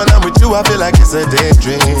 When I'm with you, I feel like it's a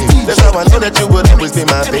daydream. That's how I know that you would always be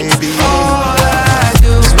my baby. All I do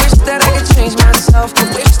is wish that I could change myself. I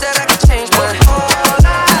wish that I could change my. All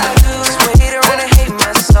I do is wait around and hate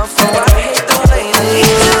myself. Oh, I hate the way that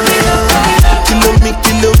you Kilo me,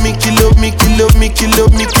 kilo me, kilo me, kilo me, kilo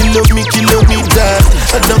me, kilo me, kilometers.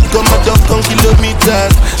 I don't come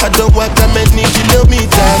kilometers. I don't walk that many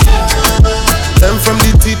kilometers. I'm from the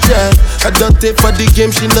teacher. I don't take for the game,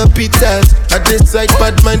 she no pitas. I decide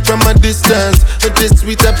bad mind from a distance. But this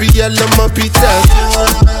sweet happy, I love my pitas.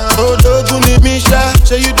 Oh, no, Guni Misha.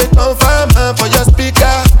 Show you the confirm for your speaker.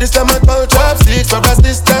 This time I call chopsticks for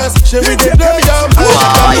assistance. Show me the blow your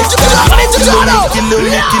mind.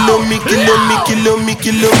 Kilo me,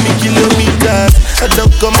 kilometers. I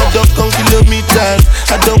don't come kilometers.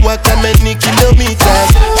 I don't walk that many kilometers.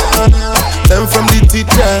 I'm from the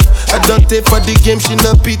teacher. I don't take for the game, she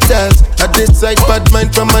no pitas. I decide bad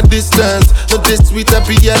mind from a distance. Not this sweet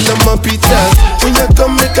happy, I love my pitas. When you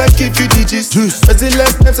come, make I give you the gist. As the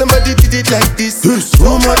last time somebody did it like this.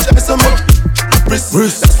 Too much, I so much.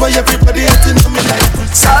 That's why everybody hating on me like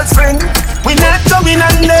this. Salt Spring, we not coming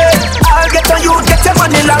under. I'll get on you, get your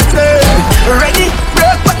money longer. Ready,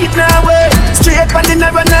 break, but it now way. Straight on the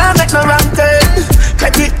never now, make no wrong turn.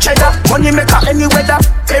 Take it cheddar, money maker any weather.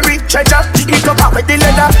 Every treasure, dig it up out with the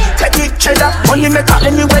leather. Take it cheddar, money maker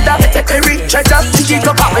any weather. Every treasure, dig it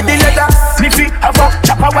up out with the leather. Sniffy, have a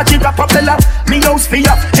chopper, watch it up propeller. Me house be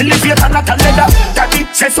up, elevator not a leather. Daddy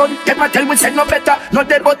say son, get my tell we say no better. No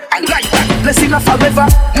dead but I like that, blessing of forever.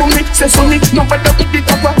 Mommy say sonny, no better with the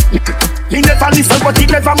cover. Me never listen but it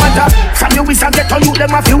never matter. From you is a get on you,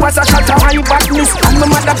 them a few as a shatter. My badness and my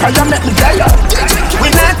mother prayer make me die. We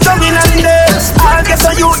not coming under. I'll get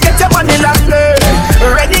on you, get your money longer.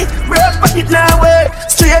 Ready, break, but it now way.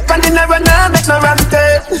 Straight on the never now, make no wrong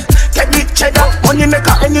turn. Take it cheddar, money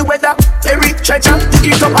maker any weather. Every treasure,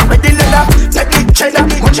 dig it up out with the leather. Take it cheddar,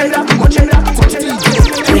 more cheddar, more cheddar, more cheddar.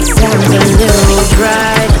 It sounds a little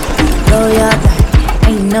dry, blow your back.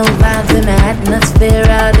 Ain't no vibes in the atmosphere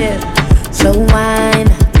out here. So wine,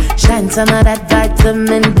 shine some of that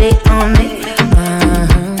vitamin D on me.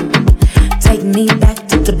 Take me back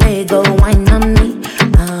to Tobago, wine on me.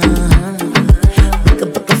 We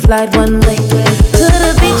could book a flight one way to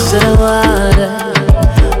the beach, to the water.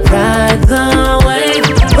 Ride the wave,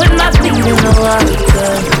 put my feet in the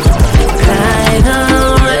water. Ride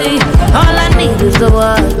away, all I need is the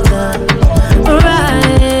water.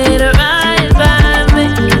 Ride by me,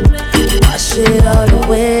 wash it all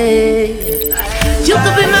away. You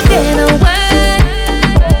could be my getaway,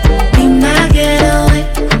 be my getaway.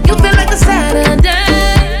 You feel like a Saturday,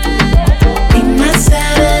 be my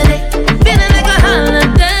Saturday. Feeling like a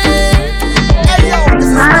holiday. Hey yo, this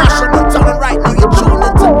is National Talent right now. You're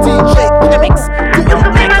tuning to DJ Chemix.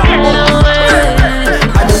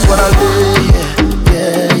 I just wanna live,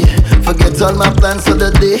 yeah. Forget all my plans for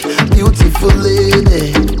the day. Beautiful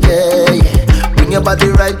lady, yeah. Bring your body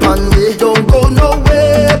right on me. Don't go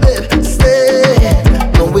nowhere, babe. Stay.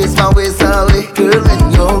 Don't waste my ways away, girl.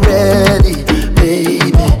 When you're ready,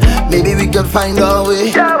 baby, maybe we can find our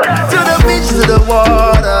way to the beach, to the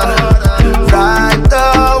water. Ride the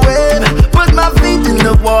wave, put my feet in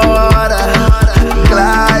the water.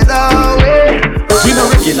 Glide away. We no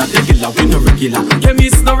regular, we no regular.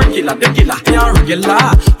 Chemist no regular, can't regular.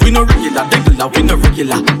 We no regular, we no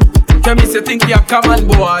regular. Chemist you think you're common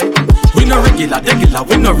boy. We no regular,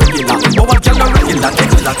 we no regular. But what you no regular,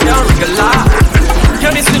 can't regular.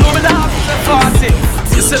 Chemist you know me now, party.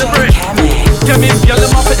 You celebrate. Chemist, girl,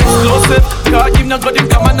 them up exclusive. Cause him not got the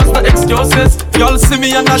common, that's the excuses. Y'all see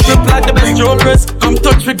me and not look like the best jewelries. Come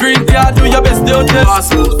touch me green, yeah, do your best duties.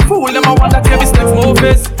 Fool them, I want that Chemist next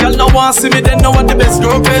movies. Y'all no want see me, then know what the best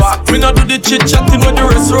group is. We not do the chit-chatting with the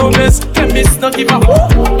restroom is. Chemist not give a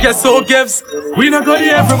guess who gives? We not got the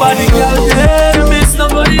everybody, girl, yeah. Chemist not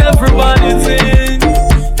got the everybody thing.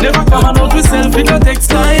 Never come and out with selfie, no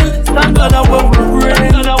textile. Stand on a what we bring,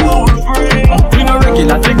 We no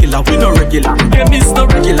regular, we no regular. Chemist no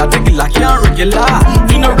regular, can't regular.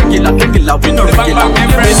 We no regular, we no regular.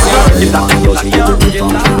 Chemist no regular, can't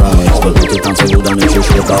regular. But put it on so good and make you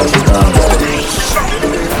shake out your car.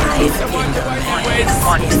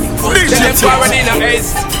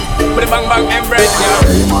 Put it bang bang embrace,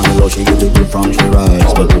 Every man love she get it good from she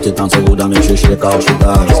rise. But put it on so good and make she shake out she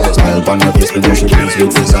ties. Smile on your face when she brings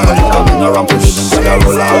with his eyes. Coming around to rhythm, so I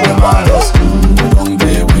roll out the miles. Down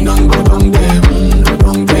there, we don't go down there.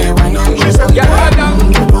 Down there, we don't go down there.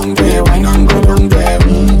 Down there, we don't go down there.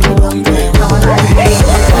 Down there.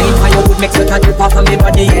 Hey, fire would make such a trip off of me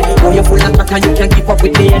body. Oh, you full of crack and you can keep up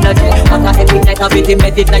with the energy. After every night I beat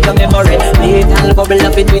it like a memory. Little bubble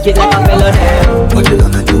up it, wicked like a melody. What you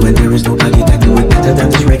gonna do when there is nobody that do it better than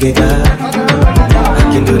this reggae guy? I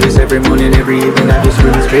can do this every morning, every evening. I just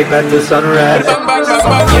swim straight back to sunrise.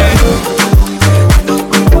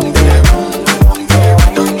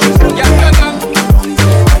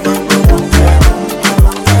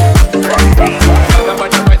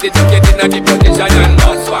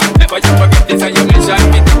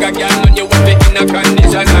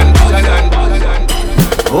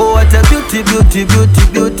 Oh, what a beauty, beauty, beauty,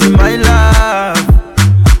 beauty, my love.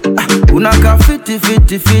 Unaka fiti,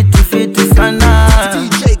 fiti, fiti, fiti, sana.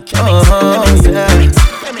 Oh, yeah.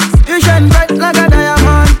 You shine bright like a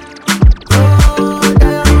diamond. Oh,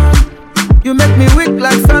 diamond. You make me weak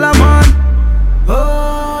like Solomon.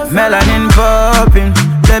 Oh, melanin popping.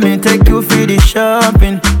 Let me take you for the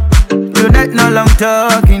shopping. Tonight no long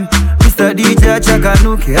talking. Mr. DJ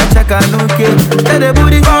Chakanuke, Chakanuke. Let the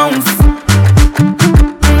booty bounce.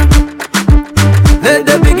 Let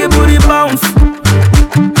the biggie booty bounce.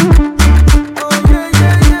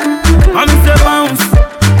 I'm Mr. Bounce.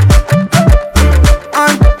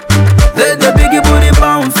 Let the biggie booty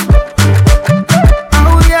bounce.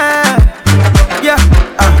 Oh yeah, yeah.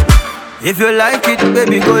 If you like it,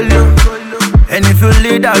 baby, go low. And if you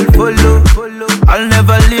lead, I'll follow. I'll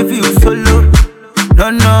never leave you solo. No,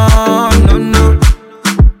 no, no, no.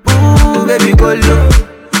 Ooh, baby, go low.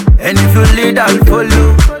 And if you lead, I'll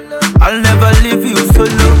follow. I'll never leave you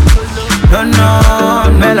solo. No, no,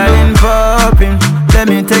 melanin popping. Let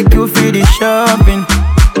me take you for the shopping.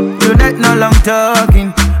 Tonight no long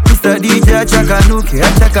talking. Mr. DJ Chakanuke,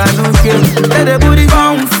 Chakanuke. Let the booty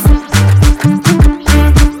bounce.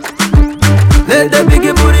 Let the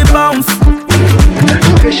biggie booty bounce.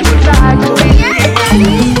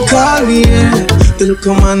 Call me, yeah. Then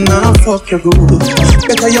come on now, fuck your good.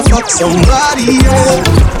 Better you fuck somebody, yeah.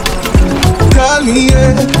 Call me,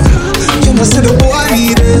 yeah. You know say the boy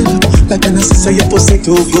need it. Like when I say your pussy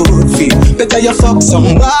too good, feel. Better you fuck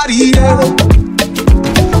somebody, yeah.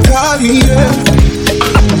 Call me, yeah.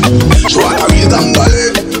 Swata real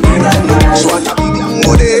gambale. Swata big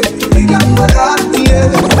langode. Call me, yeah.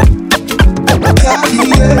 Call me,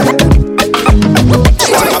 yeah.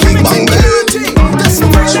 Swata big bangale.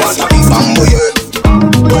 Swata big bambo, yeah.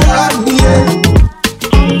 Call me, yeah.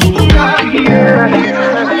 Call me, yeah.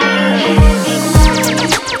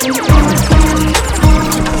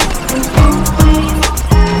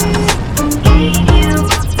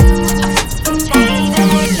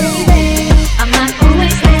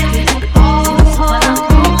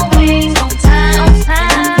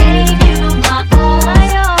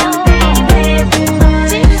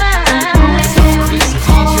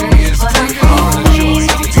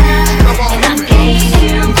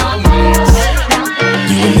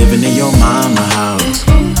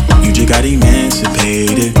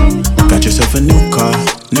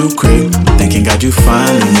 You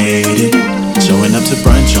finally made it. Showing up to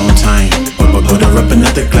brunch on time. Order up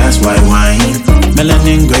another glass white wine.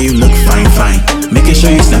 Melanin girl, you look fine, fine. Making sure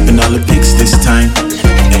you snapping all the pics this time.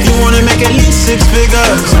 If you wanna make at least 6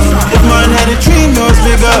 figures, if mine had a dream, yours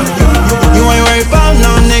bigger. You ain't worried about no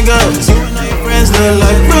niggas. You and all your friends look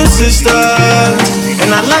like real sisters. And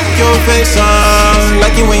I like your face on.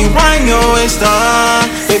 Like it when you wind your waist on.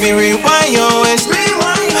 Baby, rewind your waist.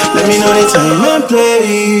 Let me know the time and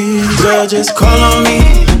place. Girl, just call on me.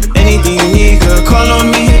 Anything you need, girl, call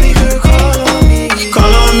on me.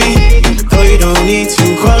 Call on me. Though you don't need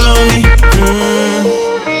to call on me.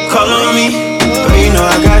 Call on me. Girl, you know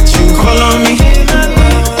I got you. Call on me.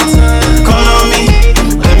 Call on me.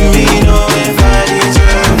 Let me know if I need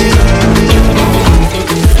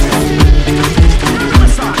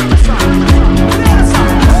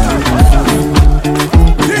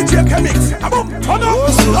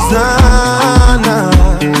Susanna,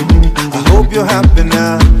 I hope you're happy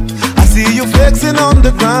now. I see you flexing on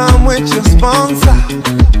the ground with your sponsor.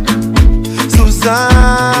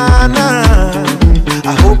 Susanna,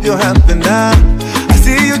 I hope you're happy now. I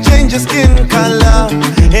see you change your skin color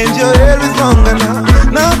and your hair is longer now.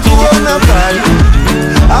 Now tuona pale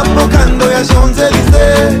hapo kando ya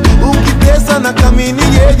Champs-Elysees, ukitesa na kamini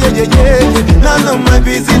none of my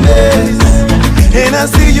business. And I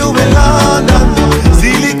see you in London,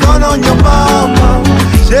 silicone on your mama,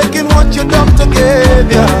 shaking what your doctor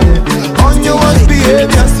gave ya, on your worst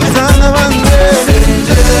behavior, Susanna Vande.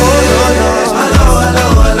 Oh no no,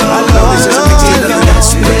 hello,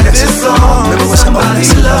 this song, remember when somebody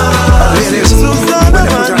love, Susanna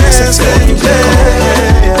Vande.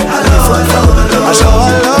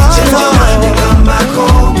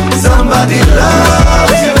 Somebody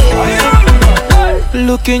love you.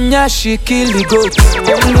 Looking at she kill the goat.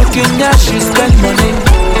 Looking at she spend money.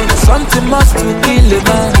 Something must to kill a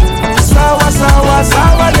man. Sawa, sawa,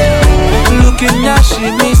 sawa, looking at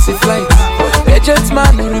she miss a flight. Agent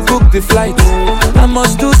man rebook the flight. I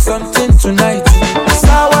must do something tonight.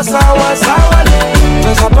 Sawa, sawa, sawa,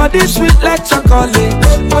 cause her body sweet like chocolate.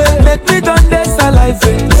 Make me done this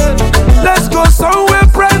salivate. Let's go somewhere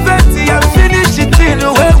private and finish it in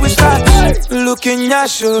the way we start. Looking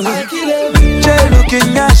at you, Jay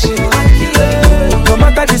looking at you. No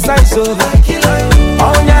matter the size of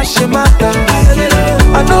all ya she matter.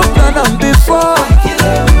 I know plan on before.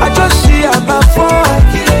 I just see her my phone.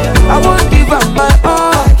 I won't give her my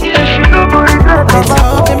all. Let's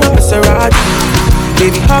hop in my Maserati.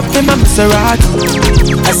 Baby, hop in my Maserati.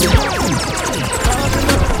 I said,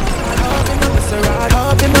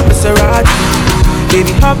 hop in my Maserati.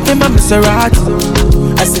 Baby, hop in my Maserati.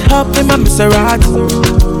 I said, hop in my Maserati.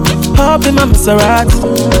 Hop in my Maserati.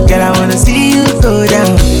 Girl, I wanna see you go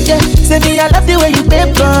down. Yeah, say me, I love the way you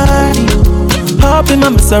bend body. Hop in my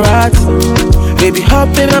Maserati. Baby,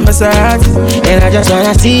 hop in my Maserati. And I just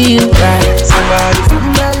wanna see you ride.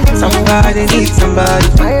 Somebody needs somebody.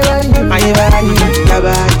 My body, your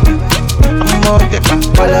body. I'm more than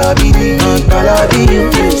follow me.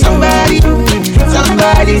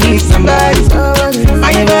 Somebody needs somebody.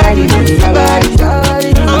 My body, your body.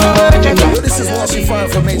 This is what she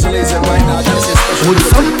find for Major Lazer right now. Would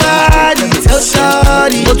somebody tell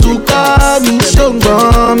Shawty what to call me? Show me.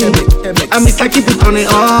 I'm Mr. Keep it on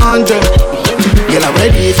 100. Girl, I'm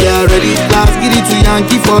ready if you're ready. Last get it to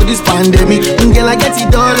Yankee for this pandemic. Girl, I get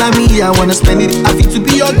it all on me. I wanna spend it. I fit to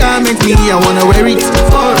be your garment. Me, I wanna wear it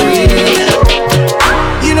for real.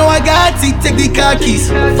 You know I got it. Take the car keys.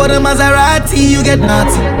 For the Maserati, you get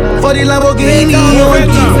nothing. For the Lamborghini, you want it.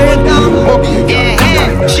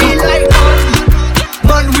 Yeah, she like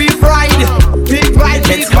fun we ride. Big ride,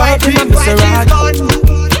 big ride, big ride.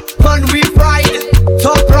 Fun we ride.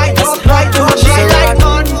 Top right, top right, top right. Like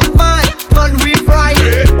fun we ride.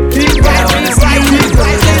 Big ride, big ride, big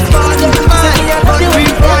ride. Fun we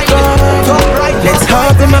ride. Top right. Let's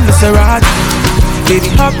hop in my Maserati. Baby,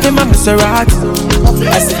 hop in my Maserati.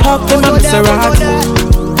 I said hop in my Maserati.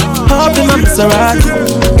 Hop in my Maserati.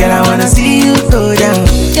 Girl, I wanna see you go down.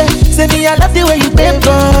 Yeah, say me, I love the way you bend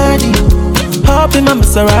body. Hop in my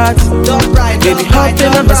Maserati. Baby, hop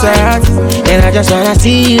in my Maserati. And I just wanna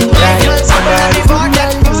see you ride.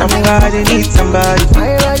 Somebody needs somebody.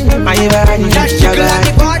 My body needs your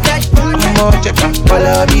body. I'm more check out.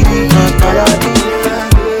 Follow me.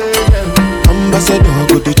 Ambassador,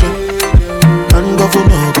 go to chop. And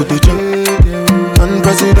governor, go to chop. And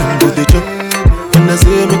president, go to chop. When I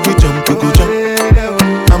say make we jump, we go jump.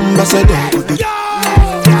 Ambassador, go to chop.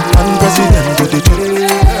 And president, go to chop.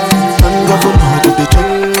 And governor, go to chop.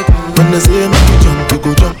 When I say make we jump, we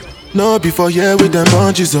go jump. No, before here with them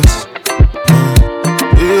on Jesus.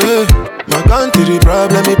 Yeah, my country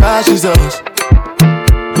problem, it passes us.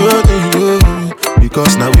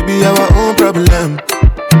 Because now we be our own problem.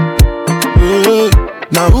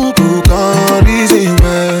 Now who can reason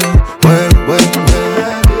well.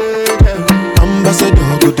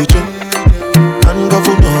 Ambassador go to chop. And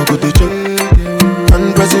governor go to chop.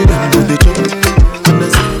 And president go to chop.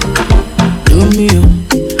 Do me,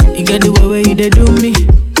 you get the way you dey do me.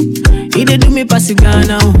 You dey do me pass it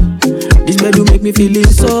Ghana. This bed do make me feeling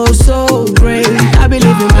so great. I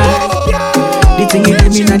believe in man. The thing you do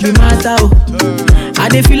me not the matter. I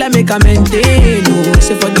dey feel like make a maintain.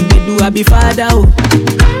 Say for the bed do I be father.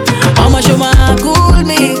 I'ma show my cool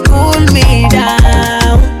me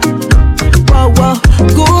down. Whoa,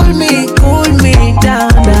 cool me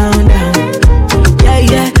down.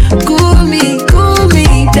 Yeah, cool me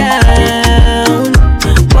down.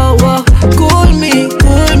 Whoa, cool me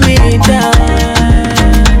down.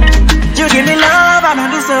 You give me love I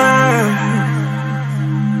don't deserve.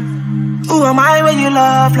 Who am I when you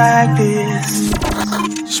love like this?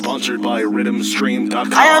 Sponsored by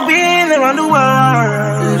RhythmStream.com. I have been around the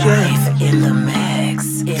world. Life in the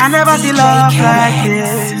mix. I never see love like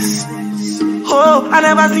this. Oh, I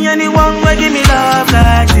never seen anyone who give me love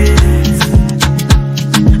like this.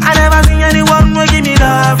 I never seen anyone who give me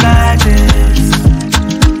love like this.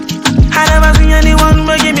 I never seen anyone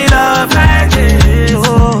who give me love like this.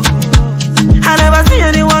 Oh, I never seen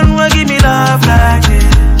anyone who give me love like this.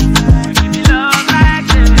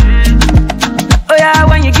 Oh yeah,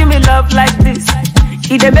 when you give me love like this,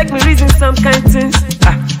 it dey make me reason some kind things.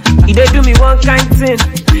 It dey do me one kind thing.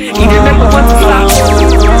 It dey make me want to stop.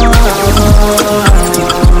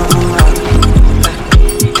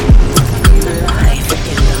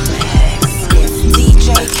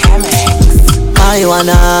 I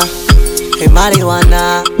wanna Hey,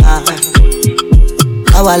 marijuana.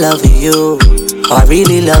 How I love you. How I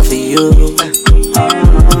really love you.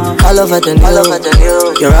 All over the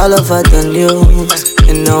news. You're all over the news.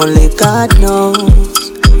 And only God knows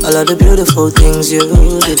all of the beautiful things you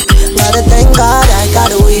did. Gotta thank God I got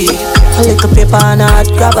a weed. A little paper and a hot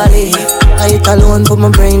grab a leaf. I hit alone, put my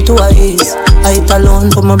brain to a ease. I hit alone,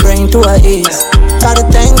 put my brain to a ease. Gotta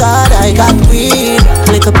thank God I got weed. A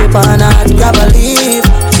little paper and a hot grab a leaf.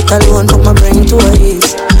 Hit alone, put my brain to a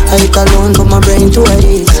ease. I hit alone, put my brain to a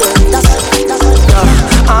ease.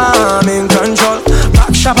 I'm in control.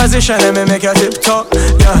 Back shot position, let me make you tip-top.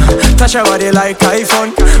 Yeah, touch your body like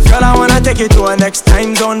iPhone. Girl, I wanna take it to a next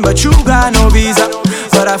time zone, but you got no visa.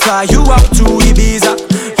 But I fly you out to Ibiza.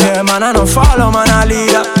 Yeah, man, I don't follow, man, I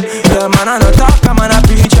lead up. Yeah, man, I don't talk, man, I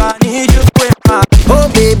preach. I need you quick. Oh,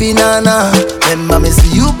 baby, nana, remember me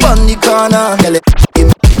see you on the corner.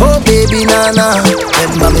 Oh, baby, nana,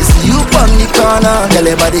 remember me see you on the corner. Tell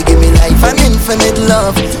everybody give me life and infinite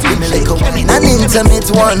love. Give me like a wine and intimate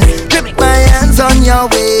one. Grip my hands on your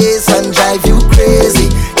waist and drive you crazy.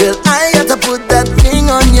 Girl, I got to put that ring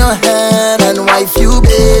on your hand and wife you,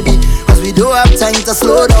 baby. Cause we don't have time to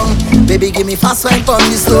slow down. Baby, give me fast wine on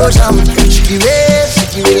the slow jam. Shake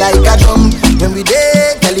it like a drum. When we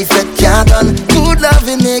there, girl, if it can't done. Good love,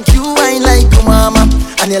 it make you wine like a mama.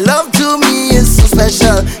 And your love to me is so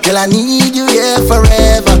special. Girl, I need you here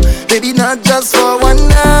forever. Baby, not just for one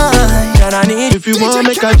night. And I need. If you wanna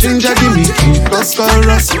make a ginger, give me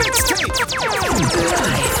Kokoro.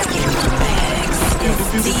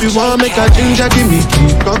 If you wanna make a ginger, give me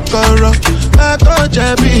Kokoro. I go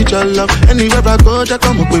Jabby, your love. Anywhere I go, just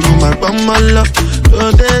come up with my bum, my love.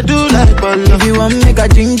 So they do like ball. If you wanna make a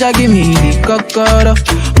ginger, give me the Kokoro.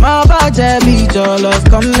 My bad Jabby, your love.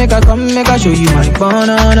 Come make a show you my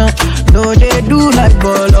banana. No, they do like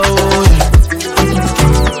ball.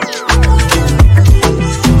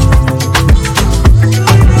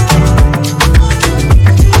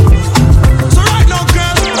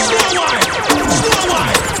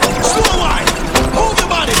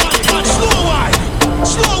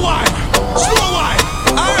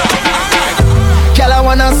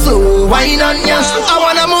 Slow wine on ya. I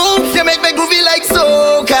wanna move, you make me groovy like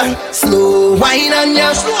soca. Slow wine on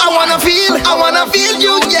ya. I wanna feel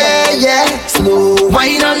you, yeah, yeah. Slow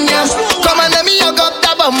wine on ya. Come on, let me hug up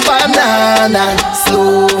the bumper, nah.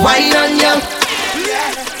 Slow wine on ya.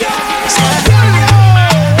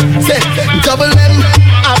 Say, double M,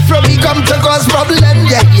 Afro we come to cause problem,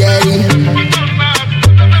 yeah.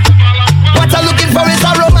 What I'm looking for is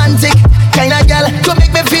a romantic kind of girl to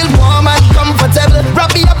make me feel warm and comfortable.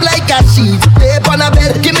 Wrap me up like a sheet, tape on a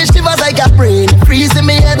bed. Give me shivers like a brain freeze in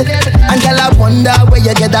me head. And girl, I wonder where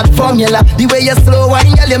you get that formula. The way you slow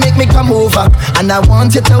wine, girl, you make me come over. And I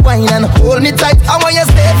want you to wine and hold me tight. I want you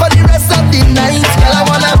stay for the rest of the night.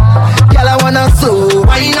 Girl, I wanna slow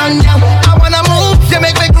wine on ya. I wanna move, you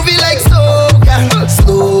make me groovy like soca.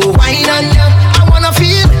 Slow wine on ya. I wanna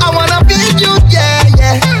feel you, yeah.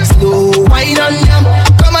 Slow wine on ya.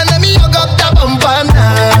 Come on, let me hug up the bumper,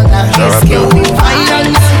 nah. Slow wine on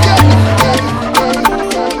ya.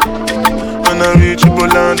 When I reach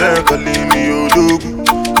Poland, they're calling me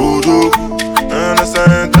Odogu. And I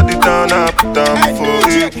sent at the town, I put down for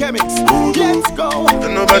it.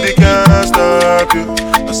 And nobody can stop you.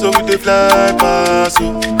 And so we they fly past you.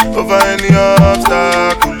 Over any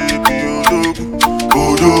obstacle, it be Odogu.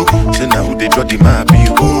 Say now who they draw the map,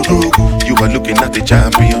 you Odogu. You are looking at the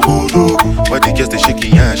champion, Odogu. Why the girls they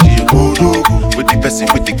shaking hands, she Odogu. With the person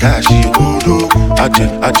with the cash, she Odogu.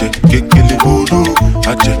 Aje, get kill it, Odogu.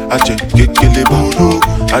 Aje, get kill it, Odogu.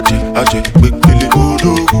 Aje, quick kill it,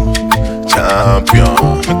 Odogu. Champion,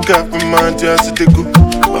 make up my mind, just to go.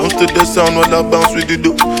 Bounce to the sound while I bounce with the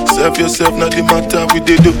do. Serve yourself, not the matter with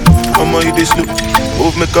the do. Come on, you they slow,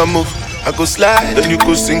 move, make a move. I go slide, then you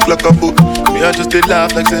go sink like a boat. Me, I just they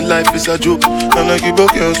laugh like say life is a joke. I'm like you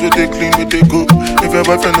both girls with they clean, with they go. If your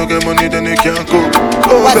boyfriend don't get money, then they can't go.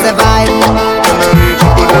 What's the vibe?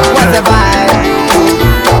 What's the vibe?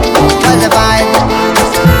 What's the vibe?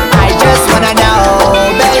 I just wanna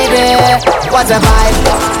know, baby. What's the vibe?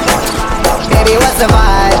 Baby, what's the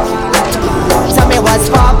vibe? Tell me what's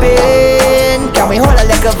poppin'. Can we hold a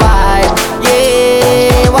little vibe?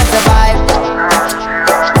 Yeah, what's the vibe?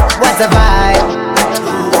 What's the vibe?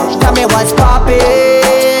 Tell me what's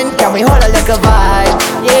poppin'. Can we hold a little vibe?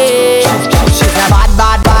 Yeah. She's a bad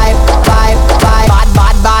vibe.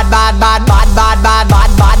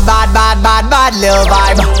 Bad little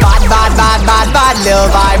vibe. Bad little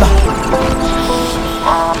vibe.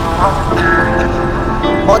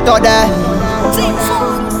 Moto there.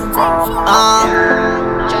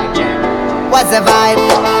 What's the vibe?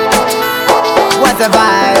 the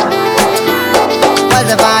vibe? What's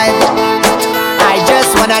the vibe? I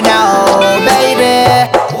just wanna know, baby.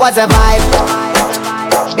 What's the vibe?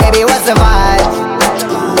 Baby, what's the vibe?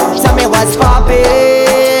 Tell me what's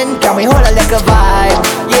poppin'. Can we hold a little vibe?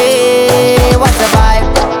 Yeah, what's the vibe?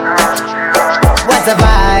 What's the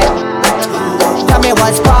vibe? Tell me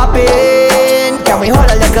what's poppin'. Can we hold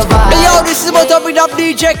a little vibe? Hey yo, this is about to bring up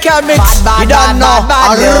DJ Chemix. Bad, you don't know.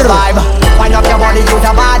 bad little vibe. Wind up your body, use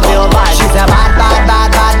a bad little vibe. She's a bad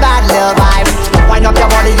little vibe. Wind up your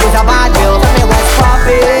body, use a bad little. Tell me what's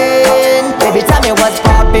poppin'. Baby, tell me what's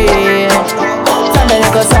poppin'. Tell me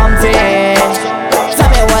little something. Tell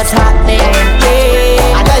me what's happening.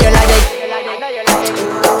 Yeah, I know you like it.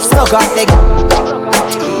 Smoke up the.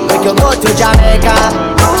 We can go to Jamaica.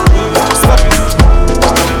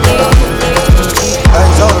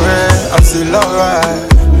 Eyes on red, I'm still alright.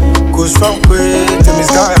 Goes from quick to me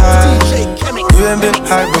sky high. You ain't been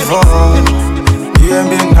high before. You ain't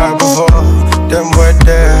been high before. Them were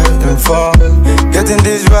there in fall. Getting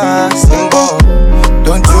these racks in ball.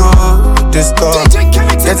 Don't you disturb.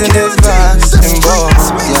 Getting these racks in ball.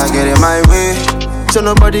 See, I get in my way, so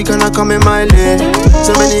nobody gonna come in my lane.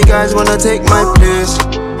 So many guys wanna take my place.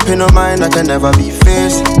 Pay no mind, I can never be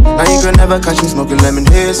faced. Now you can never catch me smoking lemon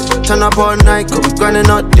haze. Turn up all night, could be grinding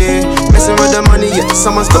all day. Messing with the money, yeah,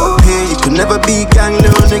 someone's gotta pay. You could never be gang,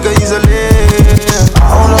 little nigga, easily.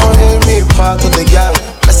 Oh no, hit me, part of the gang.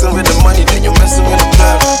 Messing with the money, then you messing with the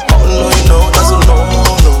plan. Oh no, you know, that's a no.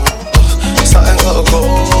 Something gotta go.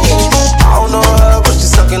 I don't know her, but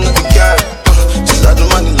she's sucking like a gang. She's like the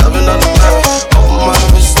money, loving on the man. Oh my,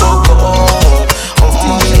 it's so cold. Oh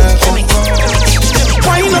my,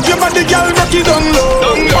 wind up your body, girl, rock it down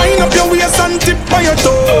low. Wind up your waist and tip by your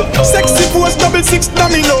toe. Sexy pose, 6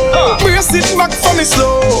 domino. Brace it back for me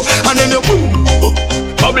slow. And then you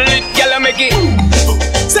bubble it, girl, make it.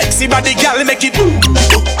 Sexy body, girl, make it.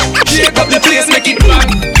 Shake up the place, make it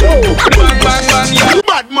bang. Bang, yeah.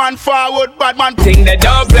 Bad man forward, bad man. Thing they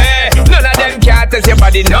don't play. None of them can't test your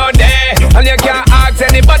body, no day. And you can't ask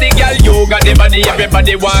anybody, girl, you got the body,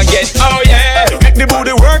 everybody want get. Oh yeah. Make the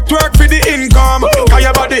booty work for the income. Cause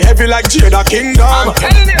your body heavy like Jada Kingdom.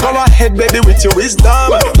 Go ahead, baby, with your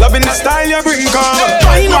wisdom. Loving the style you bring, come.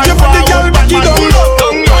 Wind up your body, girl, back it down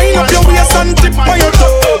low. Wind up your waist and tip by your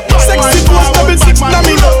toe. Sexy pose, 6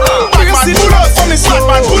 domino. Brace it pull up on the slow.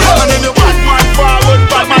 And then you bad man forward,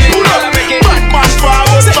 bad man pull up. Bad man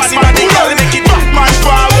forward, bad man pull up. Bad man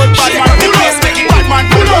forward, bad man pull up. Bad man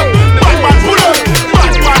pull up, bad man pull up.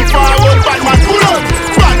 Bad man forward, bad man pull up.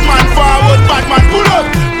 Bad man forward, bad man pull up.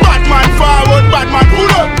 Bad man forward, bad man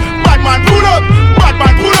pull up. Bad man pull up, bad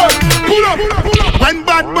man pull up. Pull up, when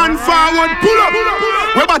bad man forward, pull up.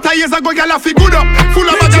 We about years ago, girl, I feel good up. Full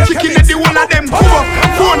of bag of chicken, and the one of them cool up.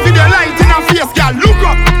 Phone video light in her face, girl, look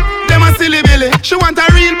up. Them a silly billy. She want a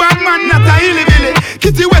real bad man, not a hilly billy.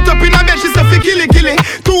 Kitty wet up in her bed, she say fi killy.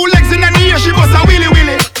 2 legs in the ear, she bust a willy.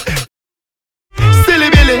 Silly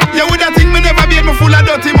billy, you woulda think me never beat me full of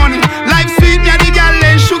dirty money. Life sweet, me a the girl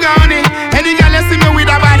and sugar honey. Any girl you see me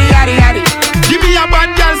with a body, yaddy. Give me a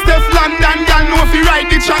bad girl, Steph London, girl know fi ride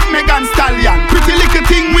the track, Megan Stallion. Pretty little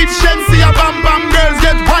thing with Shensi, a bam girls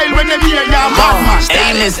get wild when they hear ya bad man.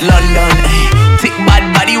 Hey, Miss London, thick bad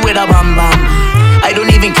body with a bam. I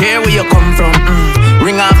don't even care where you come from.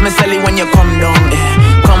 Ring off me celly when you come down.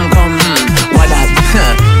 Come, what up?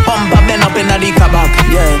 Pump up then up in the cabak.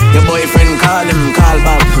 Yeah, your boyfriend call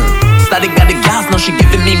back. Static got the gas, now she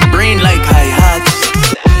giving me brain like hi-hat.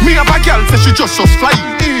 Me have a girl say she just fly.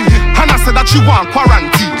 Hannah said that she want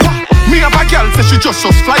quarantine. Me have a girl say she just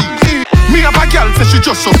fly. Me have a girl say she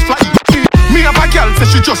just fly. Me have a girl say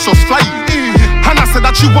she just fly. Hannah said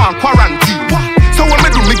that she want quarantine. So when me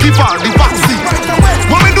do, me give her the vaccine.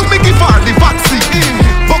 When me do, me give her the vaccine.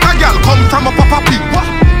 But a girl come from a papa pig.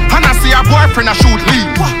 And I see her boyfriend a shoot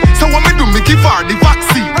leave. So when me do, me give her the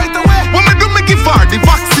vaccine. When me do, me give her the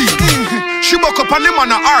vaccine. She buck up on him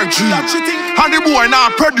on a RG. And the boy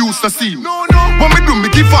now produce the scene. When me do,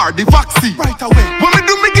 me give her the vaccine. When me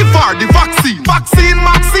do, me give her the vaccine.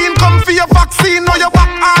 Vaccine, come for your vaccine. Now your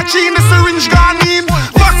back archie in the syringe gone in.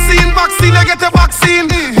 Vaccine, you get a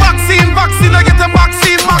vaccine. Vaccine, you get a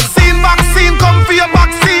vaccine. Vaccine, come for your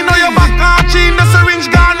vaccine. Now your back archie in the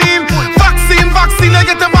syringe gone in. Vaccine, you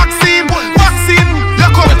get a vaccine. Vaccine, you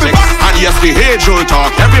come for vaccine. And yes, the age-old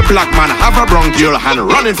talk. Every black man have a bronchial and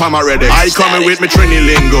running from already. I coming with me Trini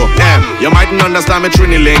lingo. You mightn't understand me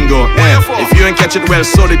Trini lingo. If you ain't catch it well,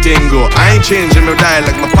 so the tingo. I ain't changing my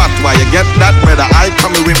dialect, my patois. You get that, brother? I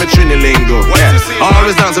coming with my Trinilingo. Yeah,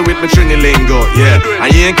 always dancing with my Trinilingo. Yeah, and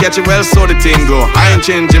you ain't catch it well, so the tingo. I ain't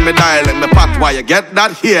changing my dialect, my patois. You get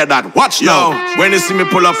that, hear that, watch now. When you see me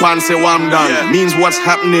pull up and say, well, I'm done, means what's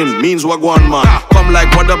happening, means what going man. Come like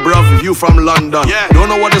what the bruv if you from London. Don't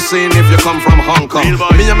know what they're saying if you come from Hong Kong.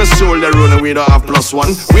 Me and my soul, they're rolling, we don't have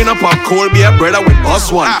 +1. We don't pop cold beer, brother, with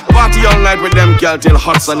us one. Party all night with them girl till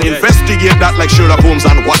Hudson. Investigate that like Sherlock Holmes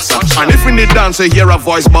and Watson. And if we need dance, you hear a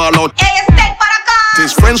voice ball out.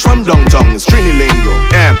 It's friends from downtown, it's Trinilingo.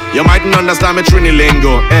 You mightn't understand me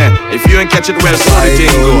Trinilingo. If you ain't catch it well, so the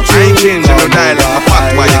tingo. I ain't changing no dialect, my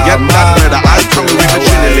patois. You get that, brother, I'll come with my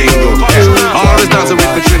Trinilingo. Always dancing with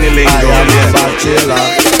my Trinilingo.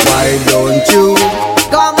 Why don't you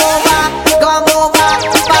come over, come over,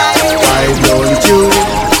 why don't you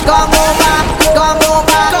come over, come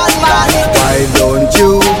over, why don't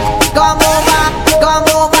you come over, come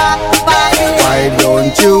over, why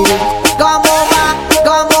don't you come over,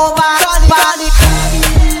 come over,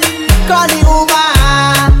 call it over,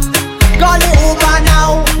 call it over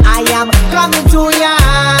now. I am coming to ya,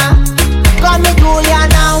 coming to ya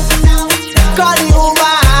now. Call it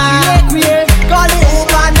over, call it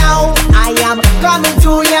over now. I am coming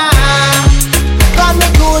to ya,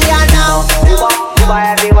 coming to ya now. Uber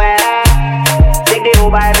everywhere, take the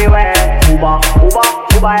Uber everywhere.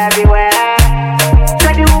 Uber everywhere,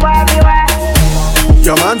 take the Uber everywhere.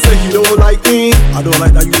 Your man say he don't like me. I don't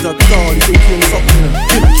like that you talk at all. You think you're something.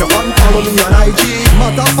 You can't follow me on IG.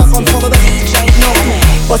 Matter of fact, unfollow the page right now.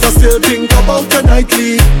 But I still think about you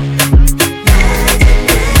nightly.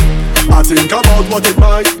 I think about what it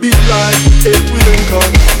might be like if we link up.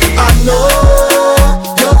 I know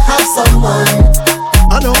you have someone,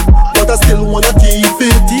 I know, but I still wanna keep it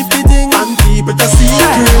and keep it a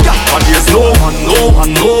secret. But there's no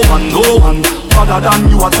one other than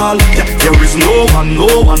you at all. There is no one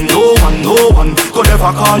could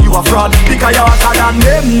ever call you a fraud. Because you're hotter than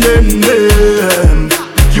them.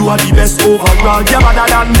 You are the best overall. You're better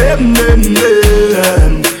than them.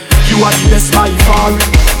 You are the best by far.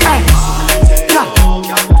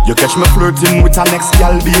 You catch me flirting with her next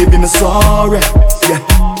gal, baby, me sorry. Yeah.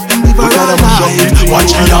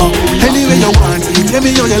 Watch me out. Anyway you want it, tell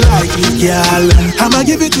me how you like it, girl. I'ma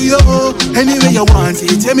give it to you. Anyway you want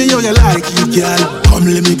it, tell me how you like it, girl. Come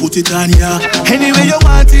let me put it on ya. Anyway you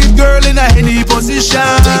want it, girl, in any position.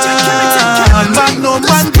 Magnum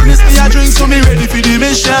man, finish me a drink, so me ready for the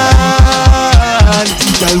mission.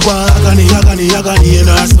 Girl, agony in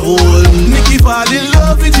her soul. Nikki fall in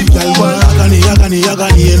love with it. Girl, agony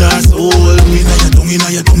in her soul. Inna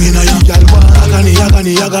your tongue, inna your girl, agony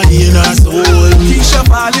in her soul. Keisha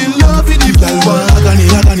fall in love with it. Girl, agony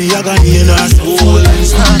in her soul.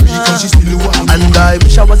 Because she still want. And I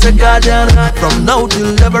wish I was a guardian from now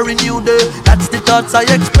till every new day. That's the thoughts I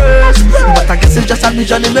express, but I guess it's just a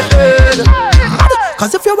vision in my head.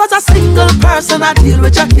 Cause if you was a single person, I'd deal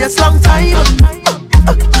with your case long time.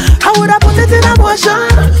 How would I put it in emotion?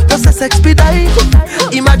 Process expedite.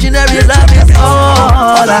 Imaginary love is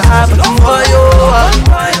all I have for you.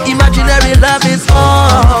 Imaginary love is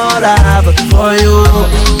all I have for you.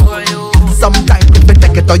 Sometimes if you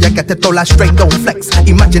take it or you get it all a strain, don't flex.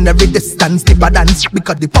 Imaginary distance deeper than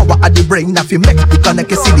because the power of the brain if you make the connect,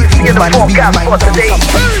 you see the human being mind.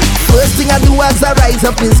 First thing I do as I rise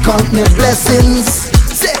up is count my blessings.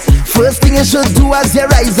 First thing you should do as you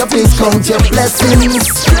rise up is count your blessings.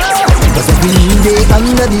 Cause every new day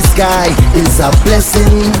under the sky is a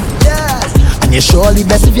blessing. And you're surely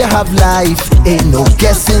best if you have life, ain't no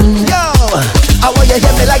guessing. I want you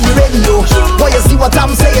hear me like the radio. Want you see what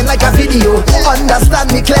I'm saying like a video. Understand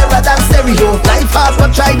me clearer than stereo. Life hard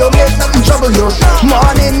but try don't make nothing trouble you.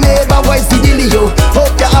 Morning neighbor, voice the dealio.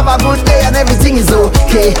 Hope you have a good day and everything is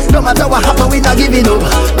okay. No matter what happen, we not giving up.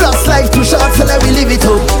 Plus life too short, so let we live it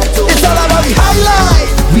up. It's all about the high life.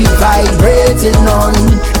 We vibrating on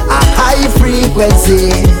a high frequency.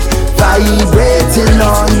 Vibrating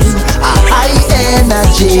on a high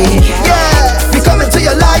energy. Yeah, we coming to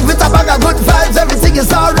your life with a bag of good vibes. Everything is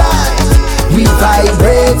alright. We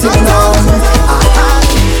vibrating on a high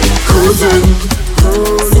cruising.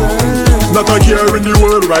 Not a care in the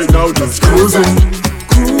world right now, just cruising.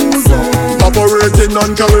 Operating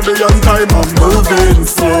on Caribbean time, I'm moving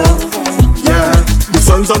slow. Yeah, the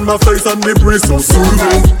sun's on my face and the breeze so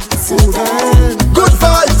soothing. Good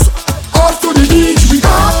vibes, off to the beach we go.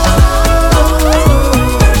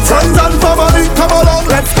 Friends and family, come along,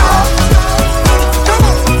 let's go.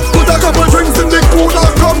 Put a couple drinks in the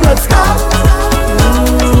cooler, come, let's go.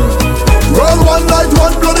 Roll one light,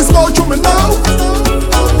 one bloody smoke to me now.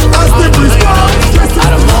 As the breeze blows. I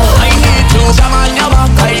don't know, I need to jam on your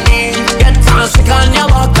back, I need. Get on sick on your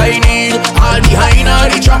back, I need. All behind us.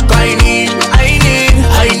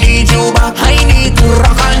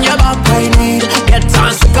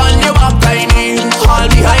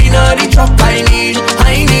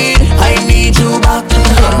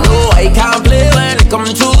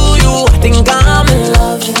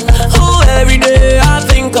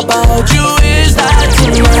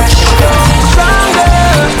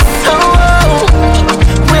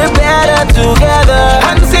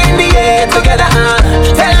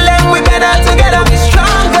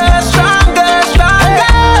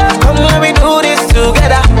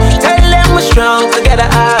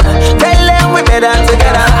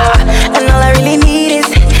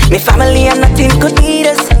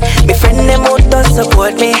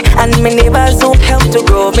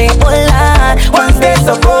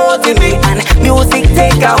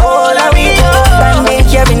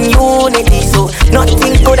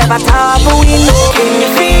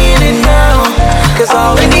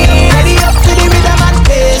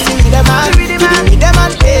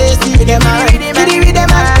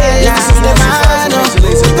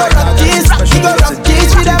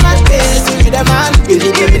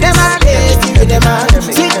 man.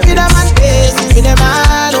 Sit with a man, sit with a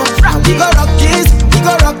man. We go rock this, we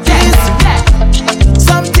go rock this.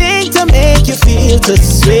 Something to make you feel to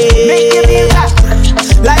sway,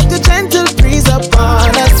 like the gentle breeze upon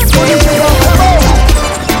us.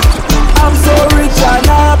 I'm so rich and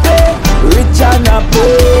happy,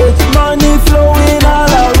 money flowing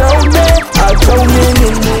all around me, I'm drowning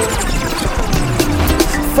in it.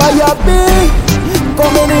 Fire big,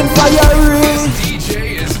 coming in fiery.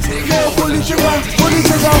 Pull it trigger,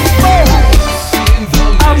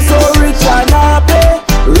 I'm so rich and happy,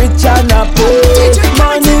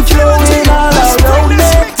 money flowing all around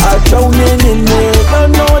me, I'm drowning in it.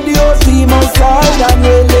 Don't know the old team outside and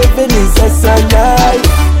we living is just a life.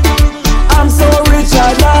 I'm so rich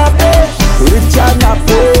and happy.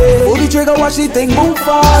 Pull the trigger, watch the thing move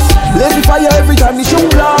fast. Blaze the fire every time the shoe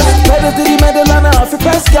blast. Pedal to the metal and I have to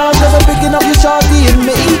press gas. Never picking up your shorty in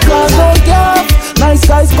me E-class. No gap, nice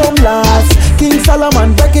guys come last. King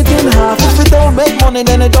Solomon, break it in half. If it don't make money,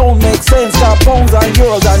 then it don't make sense. Got pounds and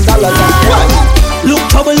euros and dollars and what? Look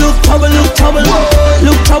trouble, look trouble, look trouble.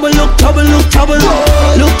 Look trouble, look trouble, look trouble.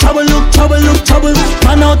 Look trouble, look trouble, look trouble.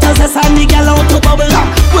 Man out as a sandy gal out to bubble.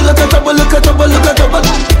 Well, look at trouble, look at trouble, look at trouble.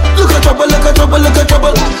 Look at trouble, look at trouble, look at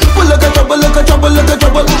trouble. Well, look at trouble, look at trouble, look at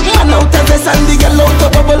trouble. Man out as a sandy gal out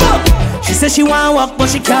to bubble. She says she wanna walk, but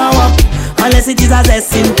she can't walk unless it is a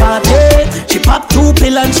zesting party. She pop 2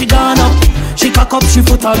 pill and she gone up. She cock up, she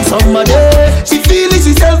put on somebody. She feeling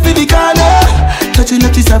herself in the corner, touching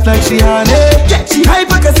up herself like she honey. Yeah, she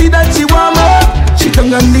hyper cause see that she warm up. She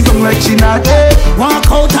tongue and the gong like she naughty. Walk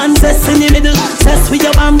out and zest in the middle. Zest with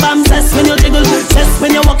your bam bam, zest when you jiggle. Zest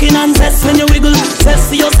when you're walking and zest when you wiggle.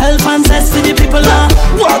 Zest for yourself and zest for the people.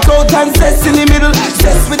 Walk out and zest in the middle.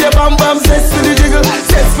 Zest with your bam bam, zest when you jiggle.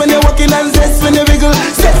 Zest when you're walking and zest when you wiggle.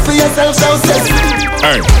 Zest for yourself, now zest.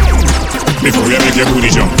 Hey, before you make your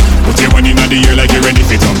booty jump, put your one in the air like you're ready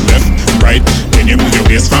for jump. Left, right, then you move your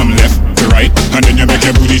waist from left to right, and then you make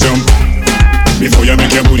your booty jump. Before you make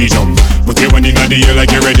your booty jump, put your one in the air like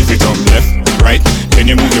you're ready for jump. Left, right, then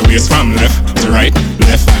you move your waist from left to right,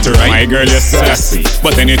 left to right. My girl, you're sassy,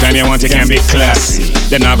 but anytime you want, you can be classy.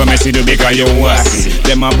 Them not gonna mess you because you're wassy.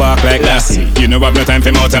 Them a bark like lassie. You know I've no time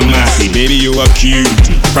for mouth and massy. Baby, you a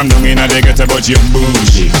cutie. From down in a they get about your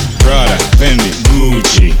bougie. Prada, Fendi,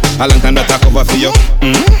 Gucci. A long time that talk over for you.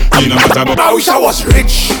 You know what about? I wish I was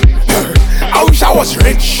rich. I wish I was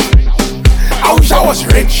rich. I wish I was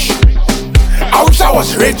rich. I wish I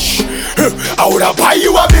was rich. I woulda buy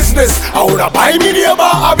you a business. I woulda buy me neighbor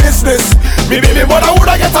a business. Me baby mother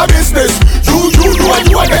woulda get a business. You and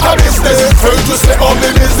you a get a business. First to set up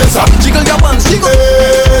the business. Jiggle your buns, jiggle.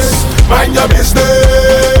 Mind your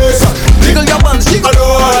business. Jiggle your buns, jiggle.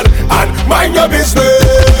 Alone and mind your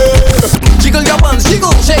business. Jiggle your buns,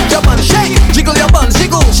 jiggle. Shake your buns, shake. Jiggle your buns,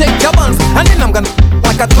 jiggle. Shake your buns. And then I'm gonna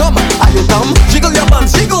like a drum. Are you dumb? Jiggle your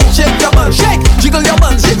buns, jiggle. Shake your buns, shake. Jiggle your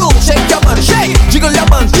buns, jiggle. Shake your buns, shake. Jiggle your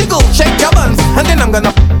buns, jiggle. Shake your buns. And then I'm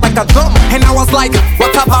gonna like a drum. And I was like,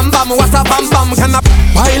 what a bam bam, what a bam bam. Can I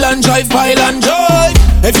pile and drive, pile and drive.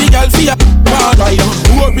 Every girl feel a bad ride.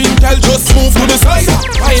 Working girl just move to the side.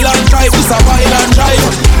 Pile and drive, this a pile and drive.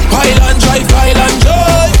 Pile and drive, pile and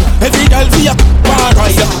drive. Every girl feel a bad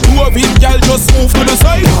ride. Working girl just move to the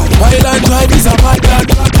side. Pile and drive, this a pile and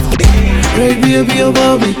drive. Great baby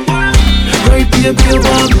above me. Great baby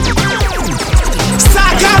above me.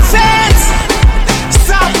 Sacrifice.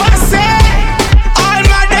 All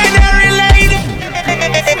my day lady.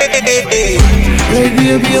 Great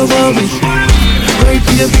baby above me. Great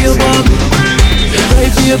baby above me.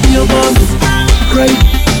 Great baby above me. Great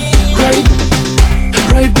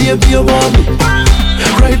baby above me.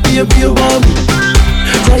 Great baby above me.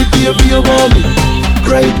 Great baby above me.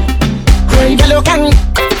 Great. Girl, you can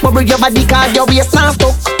bubble your body cause your waist not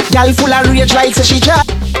stuck. Girl full of rage like say she try.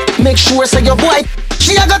 Make sure say your boy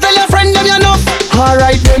she a go tell your friend them you know.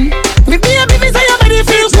 Alright then. Me baby, me say your body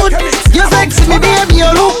feels good. You sexy, me baby,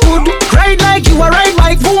 you look good. Ride like you a ride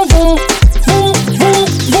bike, boom boom, boom boom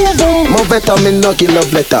boom boom. More better, me no kill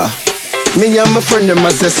love letter. Me and my friend them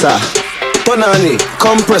a sister. Panani,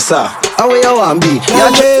 compressor. How you want be?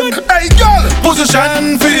 Hey girl,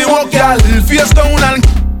 position for the walk, girl. Face down and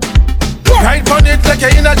right on it like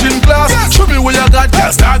you're in a gym class. Show me where you got,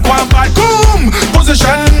 girl. Start going back. Boom,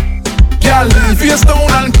 position. Girl, face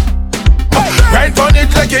down and right on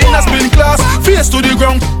it like you're in a spin class. Face to the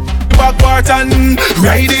ground, back part and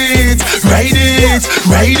ride it, ride it,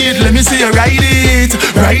 ride it. Let me see you ride it,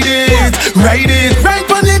 ride it, ride it. Right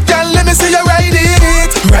on it, girl. Let me see you ride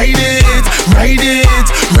it, ride it, ride it,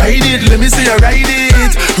 ride it. Let me see you ride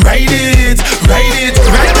it, ride it, ride it.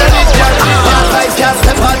 Right on it, girl. Guys can't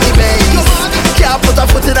step on the base. Can't put a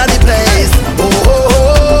foot in the place. Oh,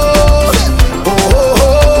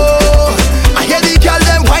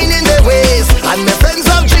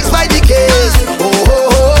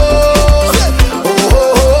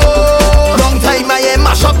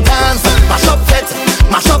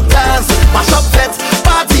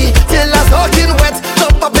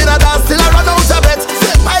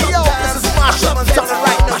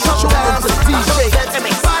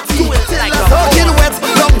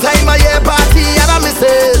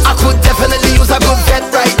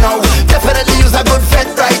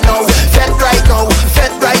 right now, fed right now,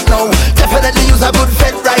 fed right now. Definitely use a good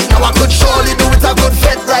fed right now. I could surely do it a good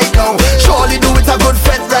fed right now. Surely do it a good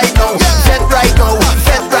fed right now. Fed right now,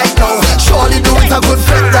 fed right now. Surely do it a good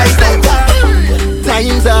fed right now.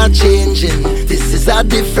 Times are changing, this is a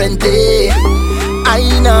different day. I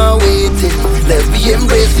ain't not waiting, let me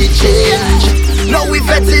embrace the change. Now we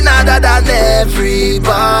vetting harder than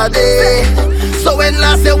everybody. So when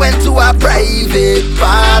last they went to a private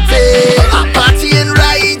party, a partying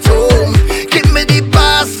right home. Give me the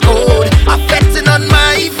passcode, I'm vetting on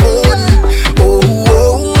my phone. Oh,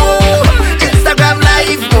 oh, oh, Instagram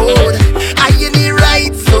live mode, I in the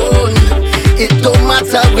right zone. It don't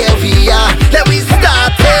matter where we are, let we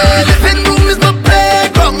start it. Living room is my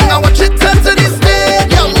playground, I watch it turn to the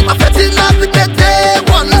stadium. I'm fetting up with the day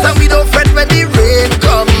ones, and we don't fret when the rain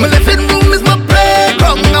come. My living room is my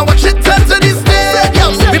playground, I watch it turn to the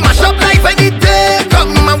stadium. We mash up life any day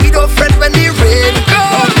come, and we don't fret when the rain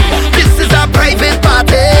come. This is a private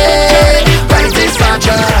party, private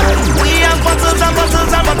party. We have bottles and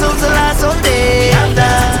bottles and bottles to last all day.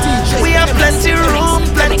 We have plenty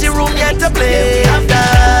room yet to play.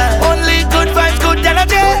 Only good vibes, good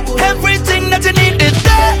energy. Everything that you need is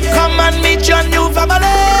there. Come and meet your new family.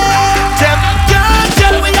 Them girls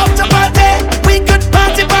tell we up to party. We could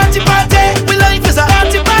party, party, party. We life is a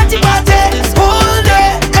party, party, party. All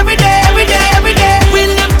day, every day, every day, every day. We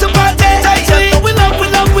live to party. We love,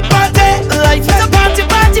 we party. Life is a party,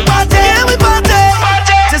 party, party. Yeah, we party.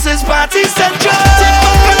 This is Party Central.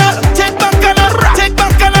 Take back on a rock. Take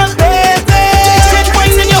back on a take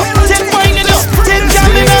wine in you. Take wine in you. Take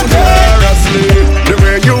jam in you. The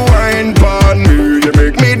way you wine pon me, you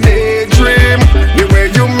make me daydream. The way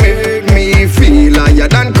you make me feel higher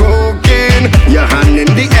than cocaine. Your hand in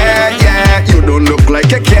the air, yeah. You don't look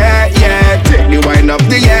like a cat, yeah. Take the wine up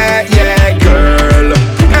the air, yeah, girl.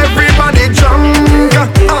 Everybody drunk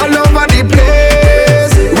all over the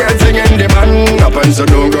place. We're singing the man up, and so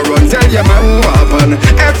don't go run tell your man what happen.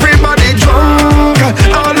 Everybody drunk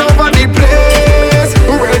all over the place.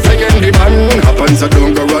 We're singing the man up, and so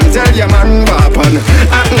don't go run tell your man what happen.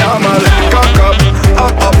 Act normal, cock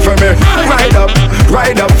up for me.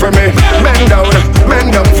 Ride up for me. Bend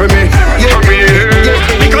down for me. Yeah,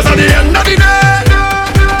 because at the end of the day,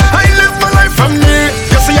 I live my life for me.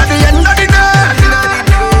 You see, at the end of the day,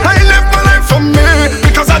 I live my life for me.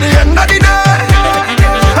 Because at the end of the day,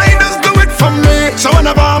 I just do it for me. So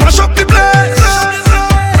whenever I mash up the place,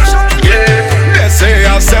 yeah, they say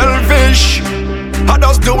I'm selfish. I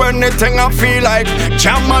just do anything I feel like.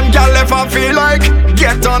 Jam and gal if I feel like.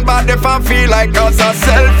 Get on bad if I feel like. Cause I'm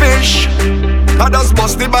selfish. I just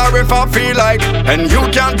bust the bar if I feel like. And you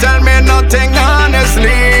can't tell me nothing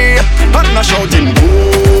honestly. I'm not shouting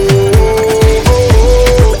whoa.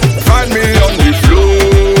 Find me on the floor.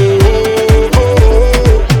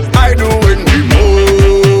 I do in the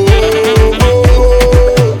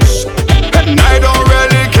most. And I don't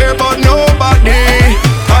really care about nobody.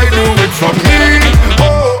 I do it for me.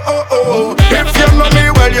 If you know me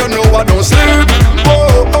well, you know I don't sleep.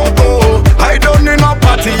 I don't need no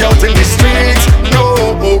party out in the streets. No,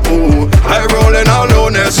 I rollin'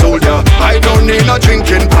 alone as soldier. I don't need no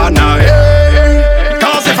drinking partner. Hey.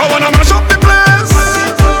 Cause if I wanna mash up the place,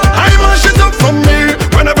 I mash it up for me.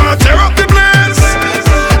 Whenever I tear up the place,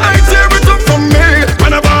 I tear it up for me.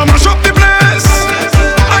 Whenever I mash up the place,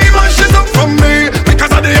 I mash it up for me.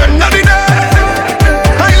 Because at the end of the day,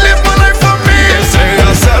 I live my life for me. They say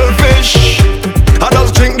I'm selfish. I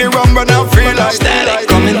just drink the rum when I feel like Static.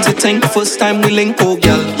 Coming to think, first time we link, oh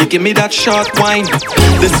girl. You give me that short wine.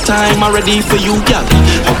 This time I'm ready for you, girl.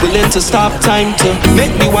 I'm willing to stop time to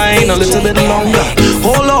make me wine a little bit longer.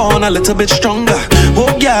 Hold on a little bit stronger.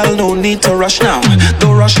 Oh girl, no need to rush now.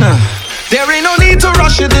 Don't rush now. There ain't no need to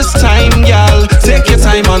rush it this time, girl. Take your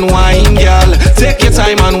time and wine, girl. Take your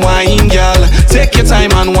time and wine, girl. Take your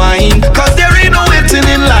time and wine. Cause there ain't no waiting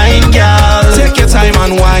in line, girl. Take your time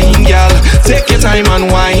and wine, girl. Take your time and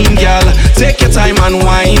wine, girl. Take your time and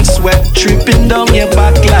wine. Sweat dripping down your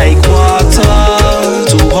back like water.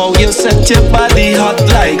 To how you set your body hot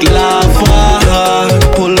like lava.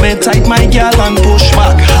 Pull me tight, my girl, and push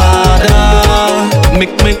back harder.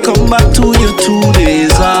 Make me come back to you 2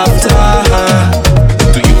 days after.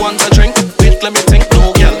 Do you want a drink? Wait, let me think.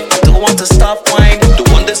 No, girl, I don't want to stop wine. Don't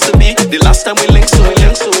want this to be the last time we link.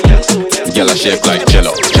 Girl, I shake like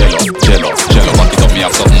jello. Back it up, me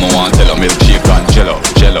have something I want tell her. Milkshake and jello.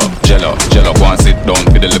 Go and sit down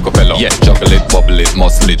for the little fellow. Yeah, jump Circle it, bubble it,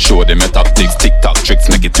 muscle it. Show them your tactics. Tick-tock tricks,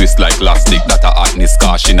 make it twist like elastic. That a hotness,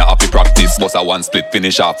 cause she not happy practice. Bust a one split,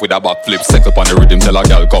 finish off with a backflip. Second on the rhythm, tell a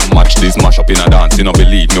girl come match this. Mash up in a dance, you know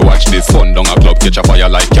believe me, watch this. Fun down a club, catch a fire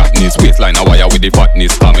like Katniss. Waistline a wire with the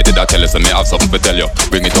fatness. Call me to that tell you, so me have something to tell you.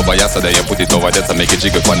 Bring it over yesterday, you put it over there. So make it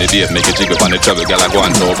jiggle on the date, make it jiggle on the travel. Girl I go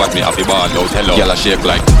on so but me happy ball out, hello. Girl I shake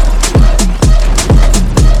like.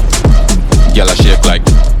 Girl I shake like.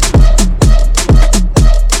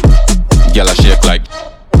 Girl I shake like.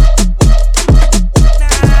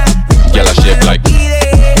 Girl I shake like.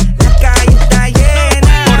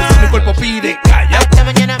 Por eso mi cuerpo pide calla. Hasta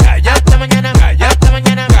mañana, calla. Hasta mañana, calla. Hasta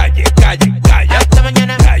mañana, calle, calle, calla. Hasta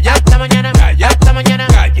mañana, calla. Hasta mañana, calla. Hasta mañana,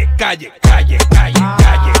 calle, calle, calle, calle,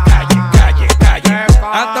 calle, calle, calle, calle.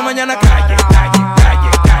 Hasta mañana, calle, calle,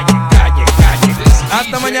 calle, calle, calle, calle.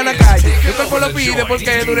 Hasta mañana, calle. Mi cuerpo lo pide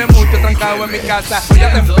porque duré mucho trancado en mi casa.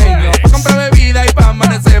 Ya te empeño pa' comprar bebida y pa'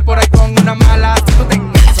 amanecer por ahí con una mala. Si tú te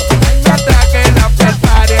ingresas, te atraque la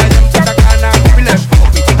party allá en Punta Cana. Pile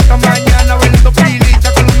popi. Hasta mañana bailando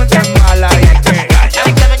pilita con los mentes malas. Y es que calla.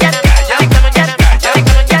 Hasta mañana, calla. Hasta mañana, calla. Hasta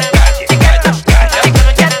mañana, calle. Hasta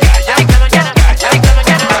mañana, calla. Hasta mañana, calla. Hasta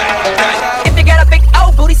mañana, calla. If you got a big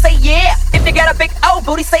old booty, say yeah. If you got a big old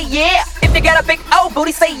booty, say yeah. If you got a big old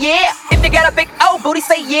booty, say yeah. If you got a big old booty,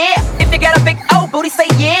 say yeah. If you got a big old booty, say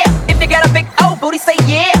yeah. If you got a big old booty, say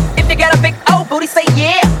yeah. If you got a big old booty, say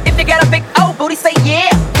yeah. If you got a big old booty, say yeah.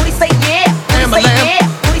 Booty say yeah. Booty say yeah.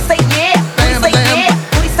 Booty say yeah. Booty say yeah.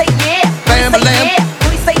 Booty say yeah.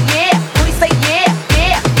 Booty say yeah. Booty say yeah.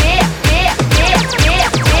 Yeah, yeah, yeah, yeah, yeah,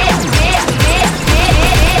 yeah, yeah, yeah.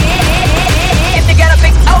 If you got a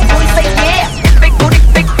big old booty, say yeah. Big booty,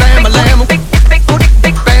 big booty, big booty,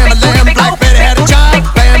 big Bam-a-lam, Black Betty had a child.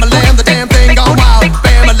 Bam-a-lam, the damn thing gone wild.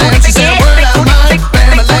 Bam-a-lam, she said word out of mine.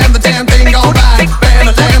 Bam-a-lam, the damn thing gone right.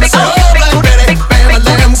 Bam-a-lam, I said oh Black Betty.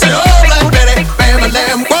 Bam-a-lam, said oh Black Betty.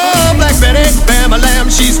 Bam-a-lam, whoa Black Betty. Bam-a-lam,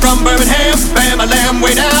 she's from Birmingham. Bam-a-lam,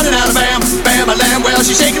 way down in Alabama. Bam-a-lam, well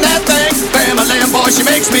she's shaking that thing. Bam-a-lam, boy she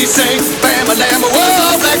makes me sing. Bam-a-lam,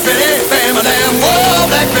 whoa Black Betty. Bam-a-lam, whoa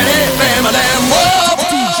Black Betty. Bam-a-lam, whoa.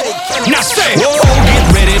 Now say, whoa, get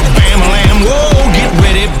ready, Bam-a-lam, whoa, get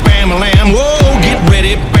ready, Bam-a-lam, whoa, get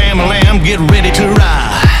ready, Bam-a-lam, get ready to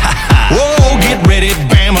ride. Whoa, get ready,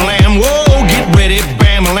 Bam-a-lam, whoa, get ready,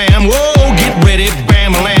 Bam-a-lam, whoa, get ready,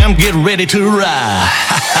 Bam-a-lam, get ready to ride.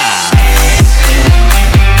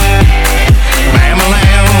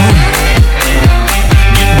 Bam-a-lam,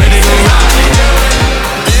 get ready to ride.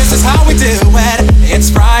 This is how we do it. It's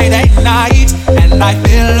Friday night and I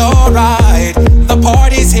feel alright. The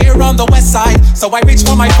party's here on the west side, so I reach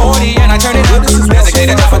for my 40 and I turn it up.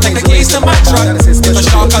 Designated driver, take the keys to my truck. Give a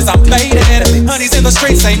shot cause I'm faded. Honey's in the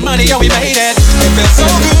streets, say money, oh we made it. It feels so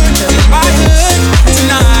good in my hood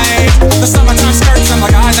tonight. The summertime skirts and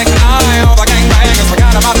the guys ain't high. All the gangbangers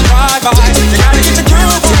forgot about the drive-by. You gotta get your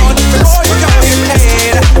groove on before you go get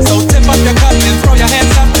paid. So tip up your cup and throw your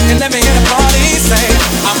hands up and let me hear the party say,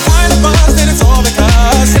 I'm kinda buzzed and it's all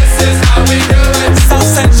because this is how we do it. South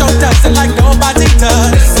Central does it like nobody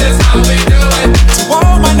does. This is how we do it. To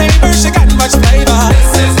all my neighbors, you got much flavor.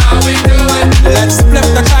 This is how we do it. Let's flip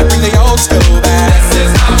the track, bring the old school back. This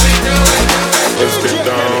is how we do it.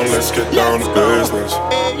 Let's get down to business.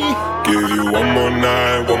 Give you one more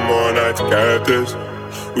night to get this.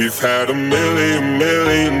 We've had a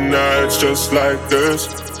million nights just like this.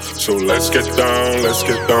 So let's get down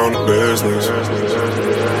to business.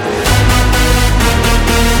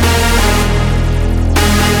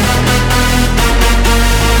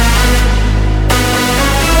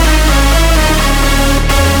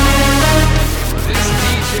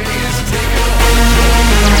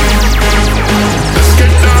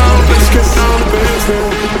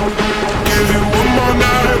 Give you one more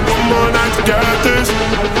night to get this.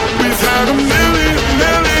 We've had a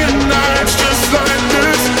million nights just like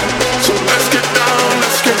this. So let's get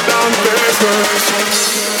down to business.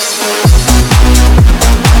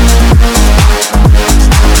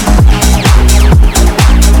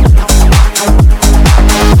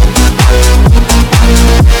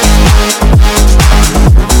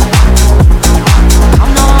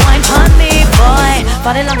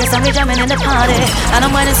 For the longest time we jamming in the party, and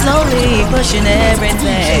I'm winding slowly, pushing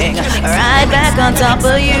everything right back on top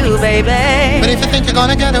of you, baby. But if you think you're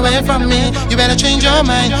gonna get away from me, you better change your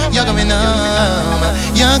mind. You're going home.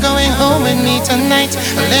 You're going home with me tonight.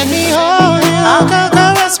 Let me hold you. I'll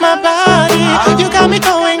caress my body. You got me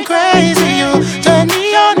going crazy. You turn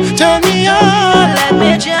me on, turn me on. Let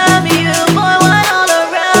me jam you, boy, wine all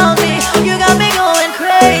around me. You got me going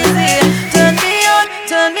crazy. Turn me on,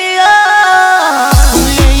 turn me on.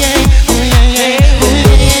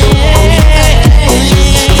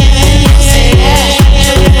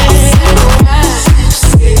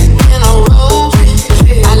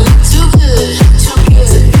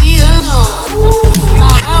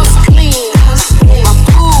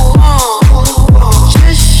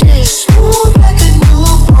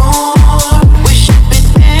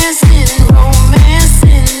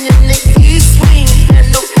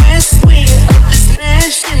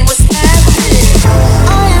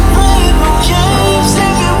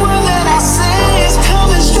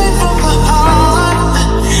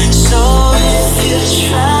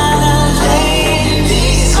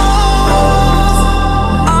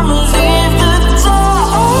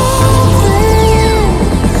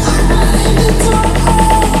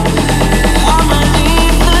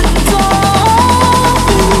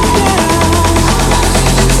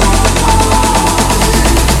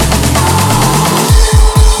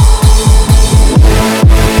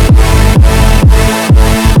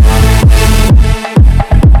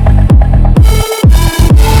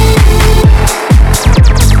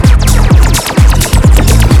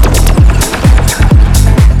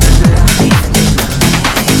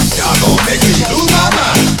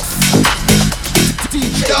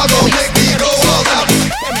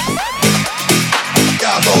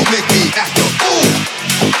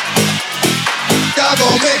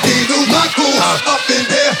 Up in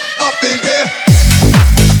here, up in here.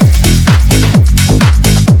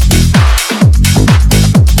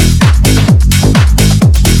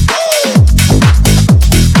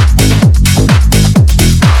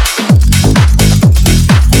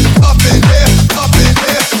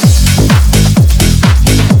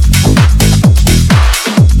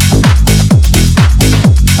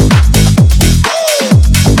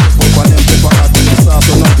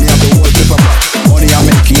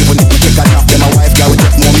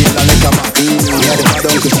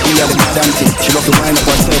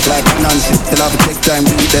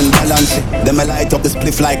 Then I light up the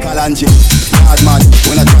spliff like Kalanji. Hard man,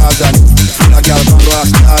 when I charge on full of girl from rock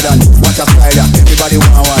star and watch a spider, everybody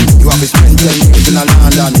want one. You have to spend 10 years in a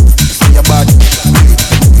London. Say your body,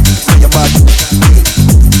 say your body,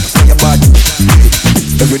 say your body.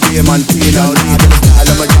 Every day man feel out the style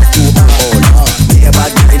of my job too hard. Be a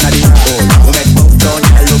bad guy in the hole. We make up down,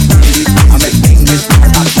 I look easy. I make English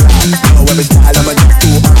abstract. Now every style of my job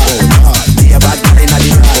too hard. Be a bad guy in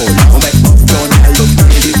the hole. We make up down, I look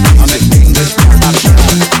easy. I make English abstract.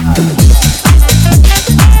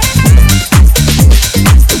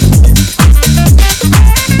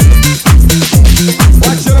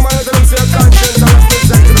 Watch your man, let them see your conscience and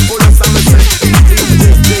represent to the fullest of myself.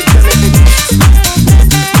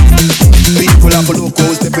 People have a look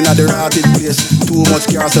who's stepping at the rotted place. Too much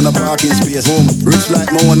cars in the parking space. Boom, rich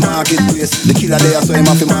like my own marketplace. The killer there, so him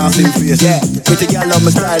have a massive face. Yeah, pretty girl love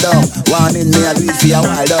my style down. One in me, I do it for a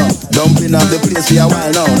while down. Dumping up the place for a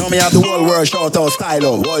while now. Now me have the whole world shout out style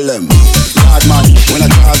out. Hold them. Hard man, when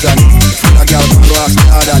I charge on full of girl from rock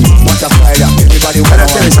star and watch a spider. Everybody wanna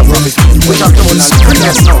tell you something. We talk about this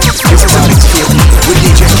podcast now. This is a mixtape with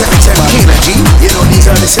DJ Captain Kina G. You know these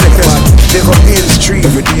are the selectors. They go mainstream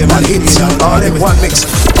and hits all in one mix.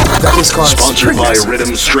 That is called sponsored by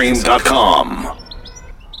RhythmStream.com.